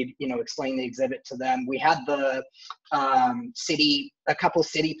doing? And we'd, explain the exhibit to them. We had a couple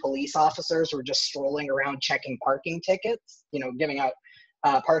city police officers were just strolling around checking parking tickets, giving out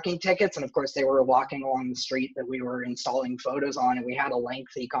parking tickets. And of course they were walking along the street that we were installing photos on, and we had a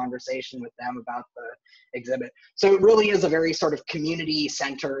lengthy conversation with them about the exhibit. So it really is a very sort of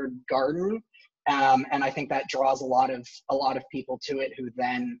community-centered garden. And I think that draws a lot of people to it who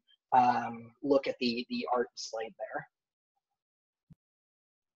then look at the art displayed there.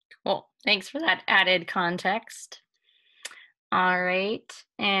 Cool. Thanks for that added context. All right.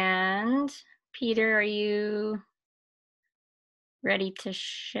 And Peter, are you ready to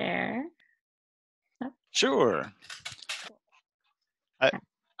share? Sure.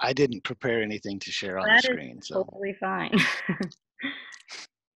 I didn't prepare anything to share on the screen. So totally fine.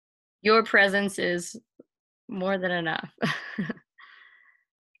 Your presence is more than enough. All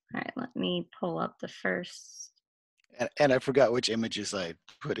right, let me pull up the first. And I forgot which images I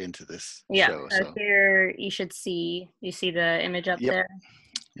put into this show. So here you should see, you see the image up there?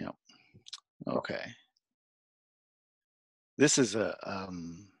 Yep. Okay. This is so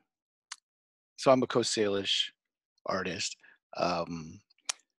I'm a Coast Salish artist.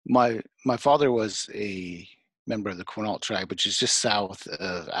 My father was a member of the Quinault tribe, which is just south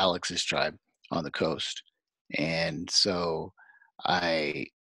of Alex's tribe on the coast. And so I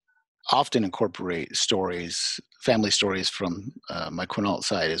often incorporate family stories from my Quinault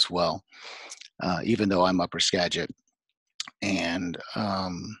side as well, even though I'm Upper Skagit. And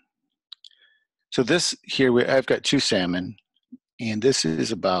so this here, I've got 2 salmon, and this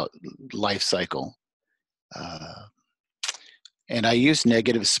is about life cycle. And I use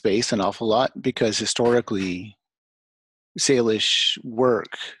negative space an awful lot because historically, Salish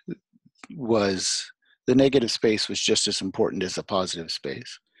work the negative space was just as important as the positive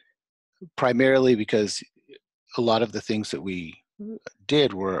space, primarily because a lot of the things that we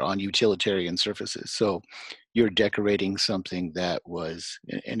did were on utilitarian surfaces. So you're decorating something that was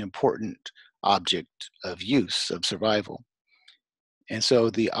an important object of use, of survival. And so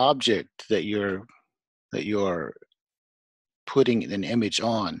the object that you're putting an image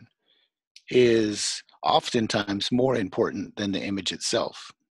on is oftentimes more important than the image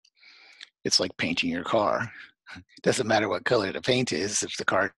itself. It's like painting your car. It doesn't matter what color the paint is if the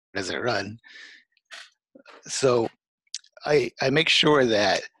car doesn't run. So I make sure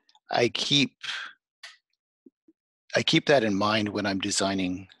that I keep I keep that in mind when I'm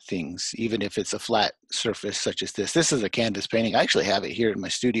designing things, even if it's a flat surface such as this. This is a canvas painting. I actually have it here in my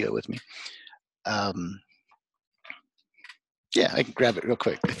studio with me. Yeah, I can grab it real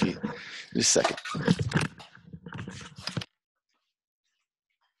quick if you, just a second.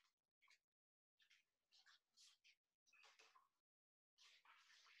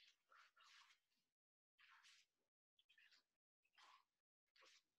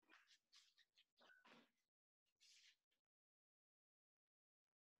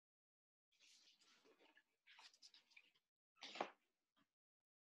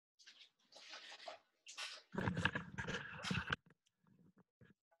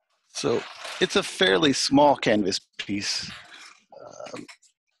 So it's a fairly small canvas piece.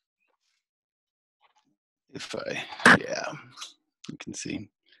 If I, yeah, you can see.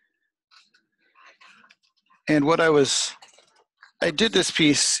 And what I did this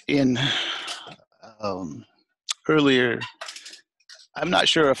piece in earlier, I'm not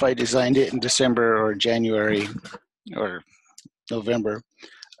sure if I designed it in December or January or November.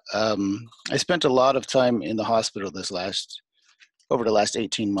 I spent a lot of time in the hospital over the last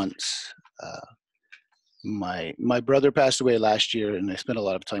 18 months. My brother passed away last year, and I spent a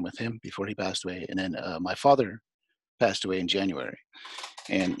lot of time with him before he passed away. And then my father passed away in January,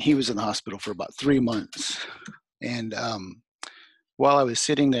 and he was in the hospital for about 3 months. And while I was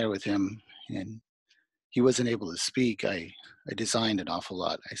sitting there with him and he wasn't able to speak, I designed an awful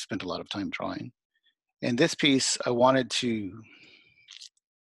lot. I spent a lot of time drawing. And this piece I wanted to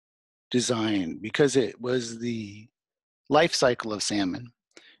design because it was the life cycle of salmon.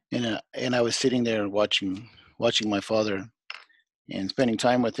 And I was sitting there watching my father and spending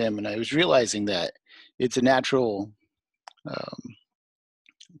time with him, and I was realizing that it's a natural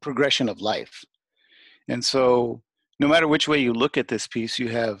progression of life. And so no matter which way you look at this piece, you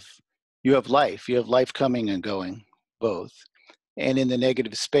have life coming and going, both. And in the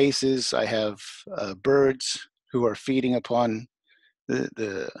negative spaces, I have birds who are feeding upon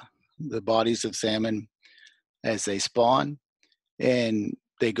the bodies of salmon as they spawn, and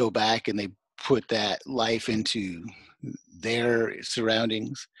they go back and they put that life into their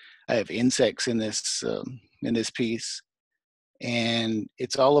surroundings. I have insects in this piece, and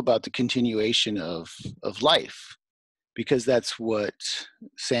it's all about the continuation of life, because that's what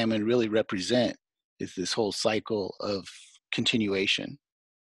salmon really represent, is this whole cycle of continuation.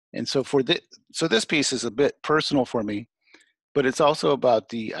 And so this piece is a bit personal for me, but it's also about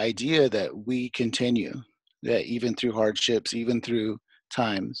the idea that we continue, that even through hardships, even through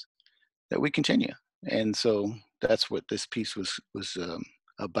times, that we continue. And so that's what this piece was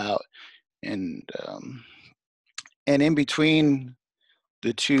about. And in between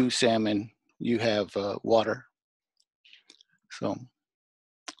the two salmon, you have water. So,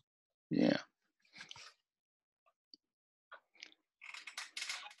 yeah.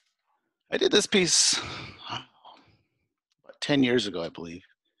 I did this piece about 10 years ago, I believe.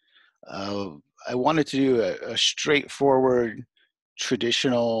 I wanted to do a straightforward,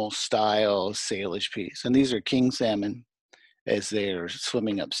 traditional style sailage piece. And these are king salmon as they're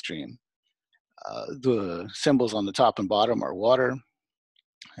swimming upstream. The symbols on the top and bottom are water,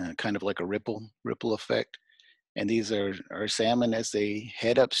 kind of like a ripple effect. And these are salmon as they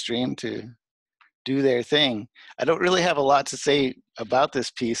head upstream to do their thing. I don't really have a lot to say about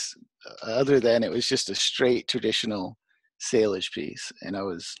this piece other than it was just a straight traditional sailage piece. And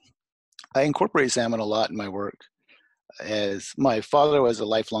I incorporate salmon a lot in my work, as my father was a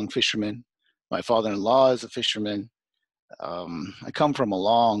lifelong fisherman. My father-in-law is a fisherman. I come from a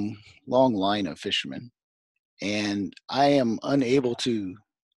long line of fishermen, and I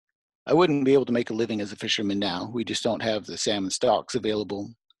wouldn't be able to make a living as a fisherman now. We just don't have the salmon stocks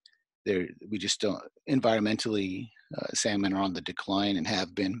available. We just don't, environmentally, salmon are on the decline and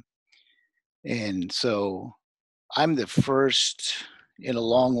have been. And so I'm the first in a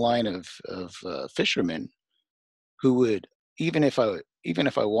long line of fishermen who would, even if I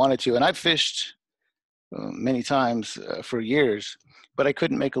wanted to, and I've fished many times for years, but I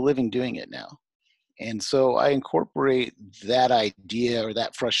couldn't make a living doing it now. And so I incorporate that idea or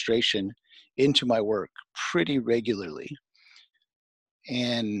that frustration into my work pretty regularly.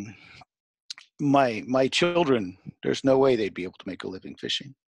 And my children, there's no way they'd be able to make a living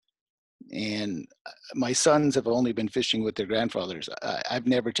fishing. And my sons have only been fishing with their grandfathers. I've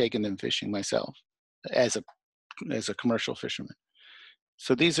never taken them fishing myself as a commercial fisherman.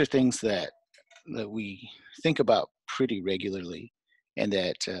 So these are things that we think about pretty regularly, and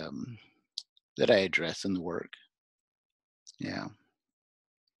that I address in the work. Yeah.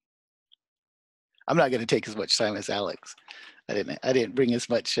 I'm not going to take as much time as Alex. I didn't bring as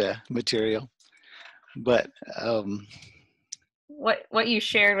much material. But what you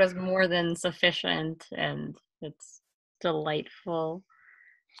shared was more than sufficient, and it's delightful.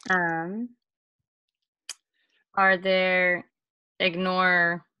 Are there,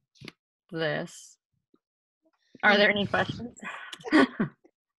 ignore this. Are there any questions?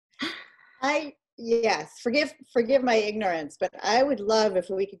 Yes, forgive my ignorance, but I would love if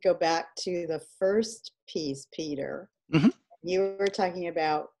we could go back to the first piece, Peter. Mm-hmm. You were talking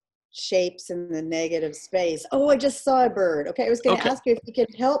about shapes in the negative space. Oh, I just saw a bird. Okay, I was going to ask you if you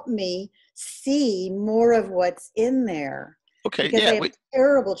could help me see more of what's in there. Okay, because yeah, I have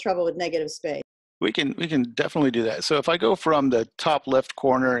terrible trouble with negative space. We can definitely do that. So if I go from the top left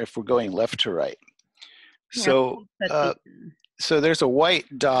corner, if we're going left to right, so so there's a white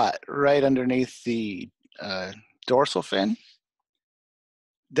dot right underneath the dorsal fin.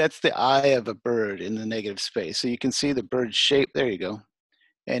 That's the eye of a bird in the negative space. So you can see the bird's shape. There you go,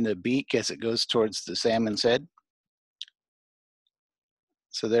 and the beak as it goes towards the salmon's head.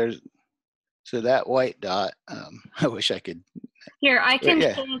 So that white dot. I wish I could. Here, I can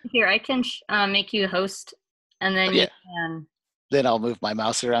make you host, and then you can. Then I'll move my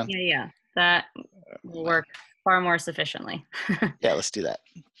mouse around. Yeah, that will work far more sufficiently. Yeah, let's do that.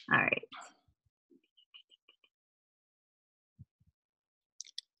 All right.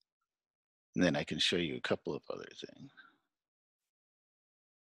 And then I can show you a couple of other things.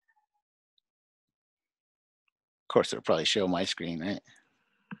 Of course, it'll probably show my screen, right?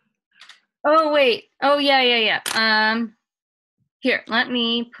 Oh wait. Oh yeah. Here, let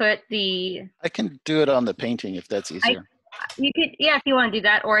me put the. I can do it on the painting if that's easier. You could, yeah, if you want to do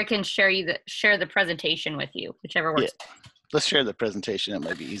that, or I can share the presentation with you, whichever works. Yeah. Let's share the presentation. It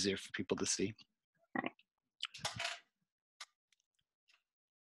might be easier for people to see. All right.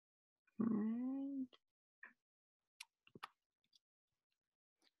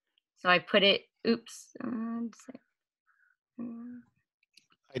 So I put it. Oops.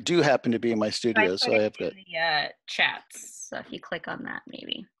 I do happen to be in my studio, so I have got the chats. So if you click on that,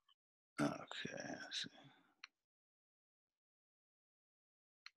 maybe. Okay. Let's see.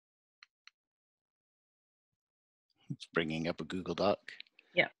 It's bringing up a Google Doc.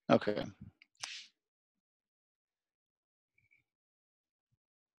 Yeah. Okay.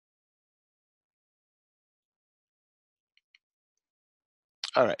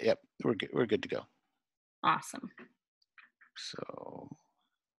 All right. Yep. We're good to go. Awesome. So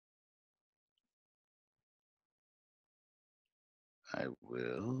I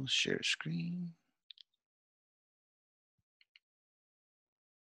will share screen.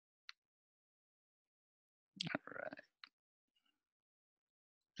 All right.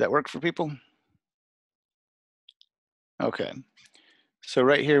 Does that work for people? Okay. So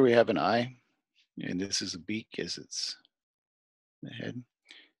right here we have an eye, and this is a beak as it's the head.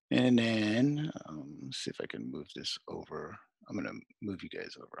 And then let's see if I can move this over. I'm going to move you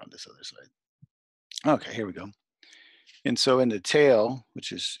guys over on this other side. Okay, here we go. And so in the tail,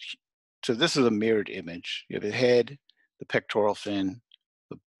 so this is a mirrored image. You have the head, the pectoral fin,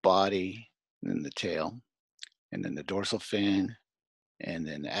 the body, and then the tail, and then the dorsal fin, and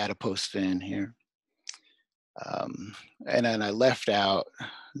then the adipose fin here. And then I left out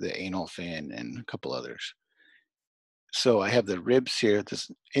the anal fin and a couple others. So I have the ribs here.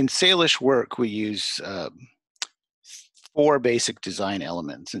 In Salish work, we use 4 basic design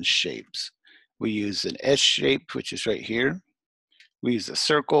elements and shapes. We use an S shape, which is right here. We use a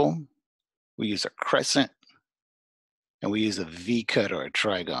circle. We use a crescent. And we use a V cut or a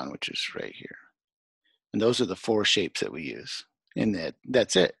trigon, which is right here. And those are the 4 shapes that we use. And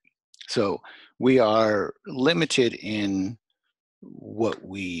that's it. So we are limited in what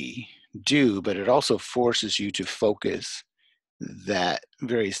we do, but it also forces you to focus that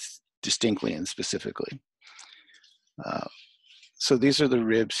very distinctly and specifically. So these are the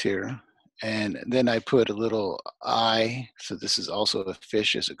ribs here. And then I put a little eye. So this is also a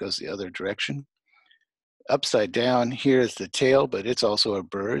fish as it goes the other direction. Upside down here is the tail, but it's also a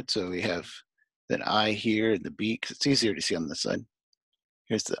bird. So we have an eye here and the beak. It's easier to see on this side.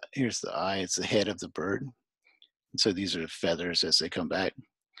 Here's the eye. It's the head of the bird. And so these are the feathers as they come back.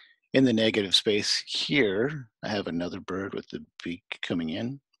 In the negative space here, I have another bird with the beak coming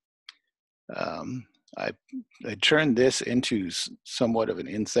in. I turned this into somewhat of an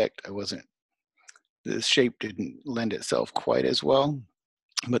insect. The shape didn't lend itself quite as well,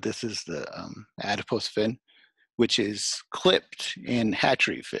 but this is the adipose fin, which is clipped in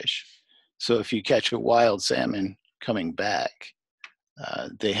hatchery fish. So if you catch a wild salmon coming back,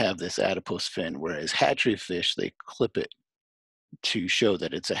 they have this adipose fin, whereas hatchery fish, they clip it to show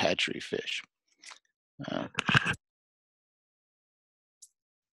that it's a hatchery fish.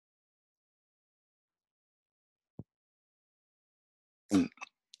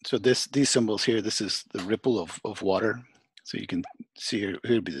 So these symbols here, this is the ripple of water. So you can see here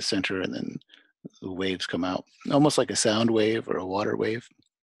would be the center, and then the waves come out, almost like a sound wave or a water wave.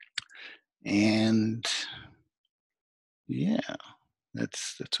 And yeah,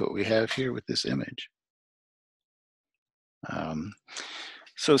 that's what we have here with this image.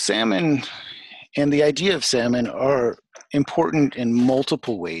 So salmon and the idea of salmon are important in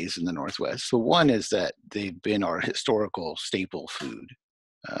multiple ways in the Northwest. So one is that they've been our historical staple food,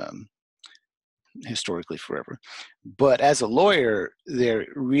 historically forever. But as a lawyer, they're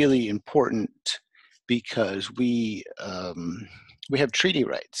really important because we have treaty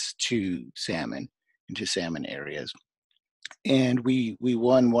rights to salmon and to salmon areas. And we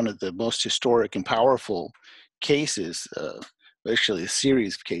won one of the most historic and powerful cases, actually a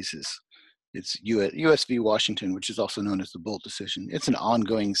series of cases. It's US v. Washington, which is also known as the Bolt decision. It's an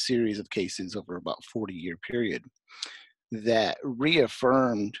ongoing series of cases over about a 40-year period that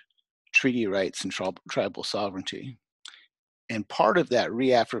reaffirmed treaty rights and tribal sovereignty. And part of that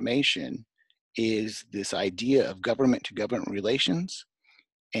reaffirmation is this idea of government-to-government relations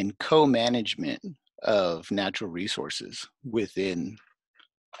and co-management of natural resources within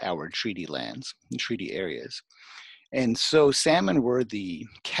our treaty lands and treaty areas. And so salmon were the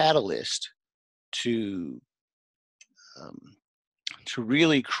catalyst to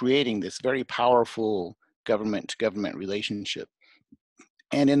really creating this very powerful government-to-government relationship.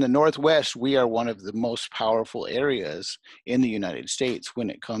 And in the Northwest, we are one of the most powerful areas in the United States when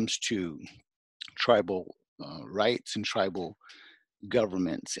it comes to tribal rights and tribal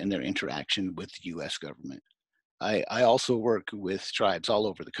governments and their interaction with the US government. I also work with tribes all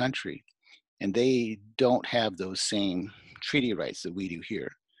over the country, and they don't have those same treaty rights that we do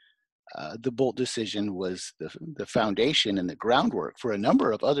here. The Bolt decision was the foundation and the groundwork for a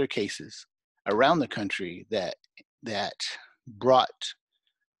number of other cases around the country that brought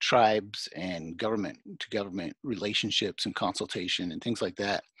tribes and government-to-government relationships and consultation and things like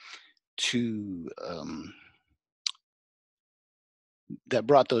that that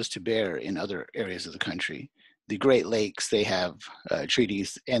brought those to bear in other areas of the country. The Great Lakes, they have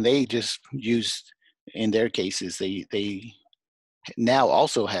treaties, and they just used, in their cases, they now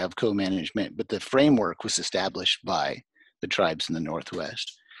also have co-management, but the framework was established by the tribes in the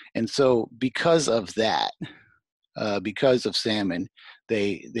Northwest. And so because of that, because of salmon,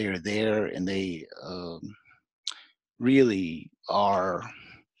 they're there, and they really are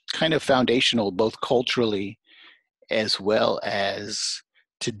kind of foundational, both culturally as well as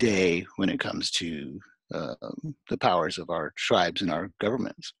today when it comes to the powers of our tribes and our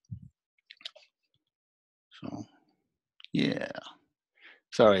governments. So, yeah.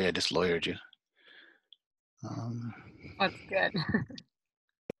 Sorry, I just lawyered you. That's good.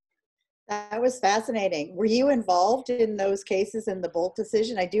 That was fascinating. Were you involved in those cases in the Bolt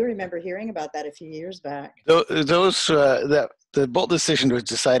decision? I do remember hearing about that a few years back. The Bolt decision was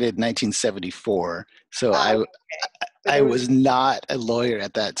decided in 1974, so okay. I was not a lawyer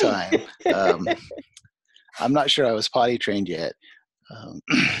at that time. I'm not sure I was potty trained yet.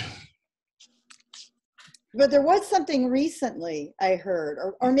 But there was something recently I heard,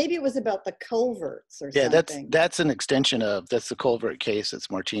 or maybe it was about the culverts or something. That's an extension of, that's the culvert case.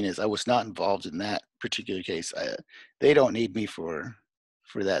 That's Martinez. I was not involved in that particular case. They don't need me for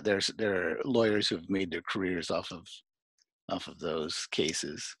that. There are lawyers who've made their careers off of those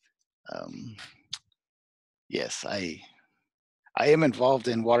cases. Yes, I am involved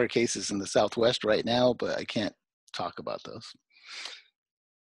in water cases in the Southwest right now, but I can't talk about those.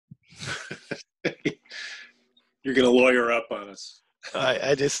 You're going to lawyer up on us.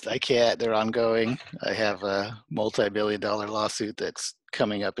 I can't. They're ongoing. I have a multi-billion-dollar lawsuit that's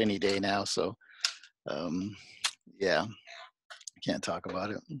coming up any day now. So, yeah, I can't talk about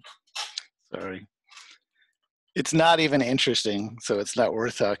it. Sorry. It's not even interesting, so it's not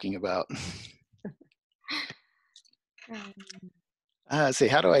worth talking about. See,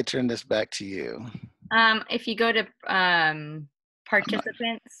 how do I turn this back to you? If you go to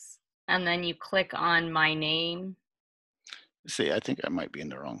participants and then you click on my name. See, I think I might be in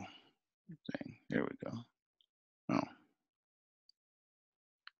the wrong thing. There we go. Oh.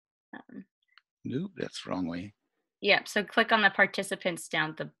 Nope, that's the wrong way. Yep, so click on the participants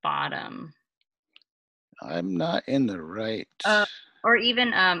down at the bottom. I'm not in the right. Or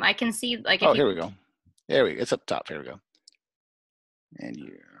even, I can see, like, here we go. There we go. It's up top. Here we go. And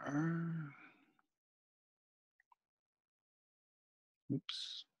you're.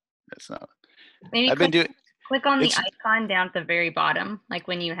 Oops, that's not. Maybe click on the icon down at the very bottom, like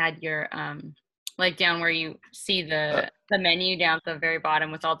when you had your, like down where you see the menu down at the very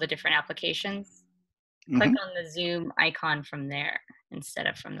bottom with all the different applications. click on the Zoom icon from there instead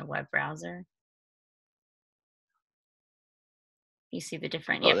of from the web browser. You see the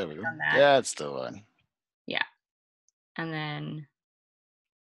different, Oh, there we go. on that. That's the one. Yeah. And then.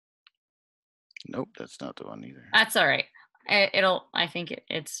 Nope, that's not the one either. That's all right. I think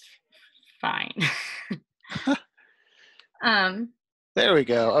it's fine. There we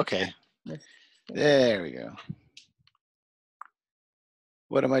go. Okay. There we go.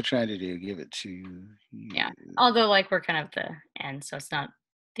 What am I trying to do? Give it to you. Yeah. Although, like, we're kind of at the end, so it's not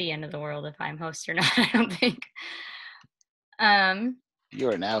the end of the world if I'm host or not, I don't think. You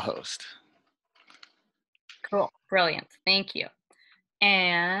are now host. Cool. Brilliant. Thank you.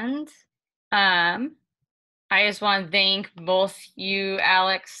 And I just want to thank both you,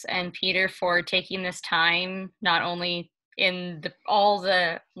 Alex and Peter, for taking this time, not only in all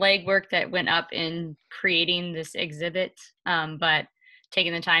the legwork that went up in creating this exhibit, but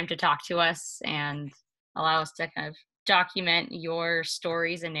taking the time to talk to us and allow us to kind of document your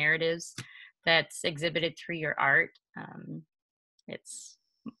stories and narratives that's exhibited through your art. It's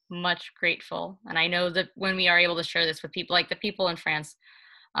much grateful. And I know that when we are able to share this with people, like the people in France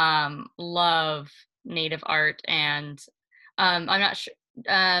love Native art. And I'm not sure,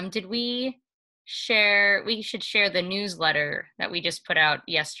 did we should share the newsletter that we just put out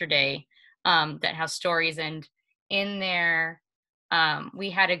yesterday that has stories, and in there we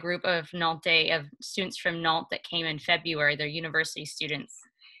had a group of Nantais, of students from Nantes that came in February. They're university students,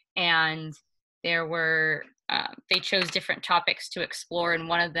 and there were they chose different topics to explore, and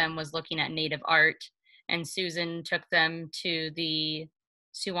one of them was looking at Native art, and Susan took them to the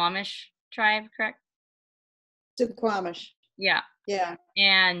Suquamish tribe, correct? Suquamish. Yeah. Yeah.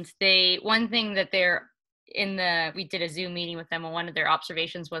 And one thing that we did a Zoom meeting with them, and one of their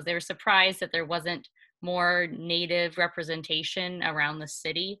observations was they were surprised that there wasn't more Native representation around the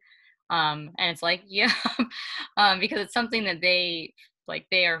city. And it's like, yeah, because it's something that they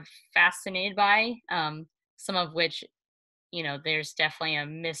are fascinated by, some of which, there's definitely a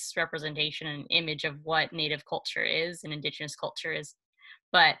misrepresentation and image of what Native culture is and Indigenous culture is.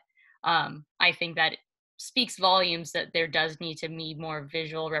 But I think that speaks volumes that there does need to be more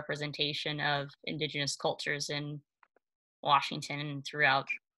visual representation of Indigenous cultures in Washington and throughout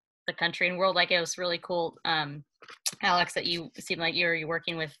the country and world. Like, it was really cool, Alex, that you seem like you're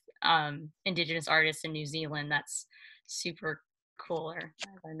working with Indigenous artists in New Zealand. That's super cool. I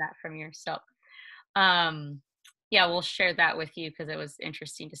learned that from you. So yeah, we'll share that with you because it was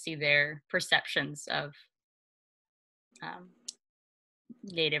interesting to see their perceptions of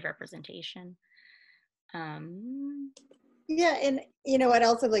Native representation. Yeah, and I'd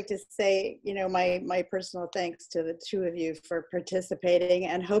also like to say, my personal thanks to the two of you for participating,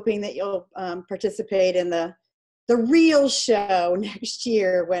 and hoping that you'll participate in the real show next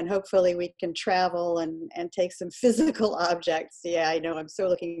year, when hopefully we can travel and take some physical objects. Yeah, I know, I'm so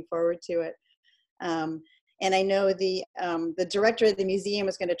looking forward to it. And I know the director of the museum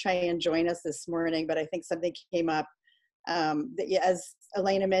was going to try and join us this morning, but I think something came up. As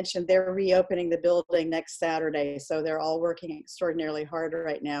Elena mentioned, they're reopening the building next Saturday, so they're all working extraordinarily hard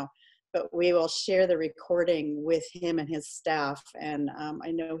right now. But we will share the recording with him and his staff, and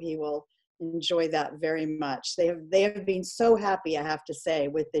I know he will enjoy that very much. They have been so happy, I have to say,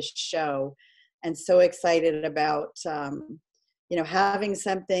 with this show, and so excited about having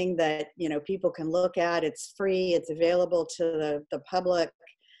something that people can look at. It's free, it's available to the public.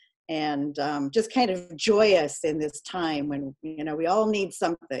 And just kind of joyous in this time when, we all need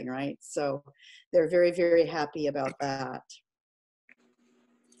something, right? So they're very, very happy about that.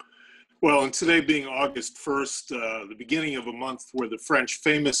 Well, and today being August 1st, the beginning of a month where the French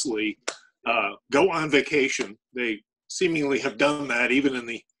famously go on vacation. They seemingly have done that even in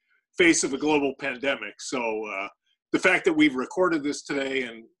the face of a global pandemic. So the fact that we've recorded this today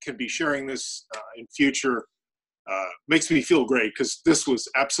and can be sharing this in future makes me feel great, because this was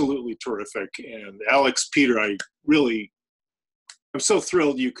absolutely terrific. And Alex, Peter, I'm so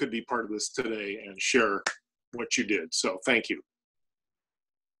thrilled you could be part of this today and share what you did. So thank you.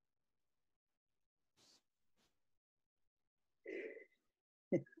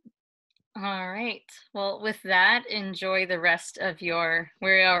 All right. Well, with that, enjoy the rest of we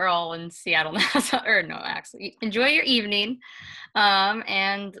are all in Seattle now, or no, actually, enjoy your evening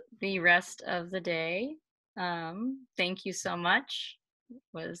and the rest of the day. Thank you so much. It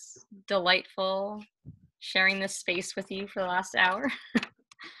was delightful sharing this space with you for the last hour.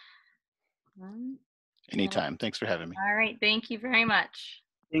 Anytime. Thanks for having me. All right. Thank you very much.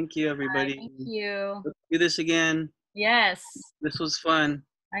 Thank you, everybody. Thank you. Let's do this again. Yes. This was fun.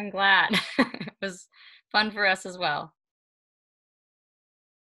 I'm glad. It was fun for us as well.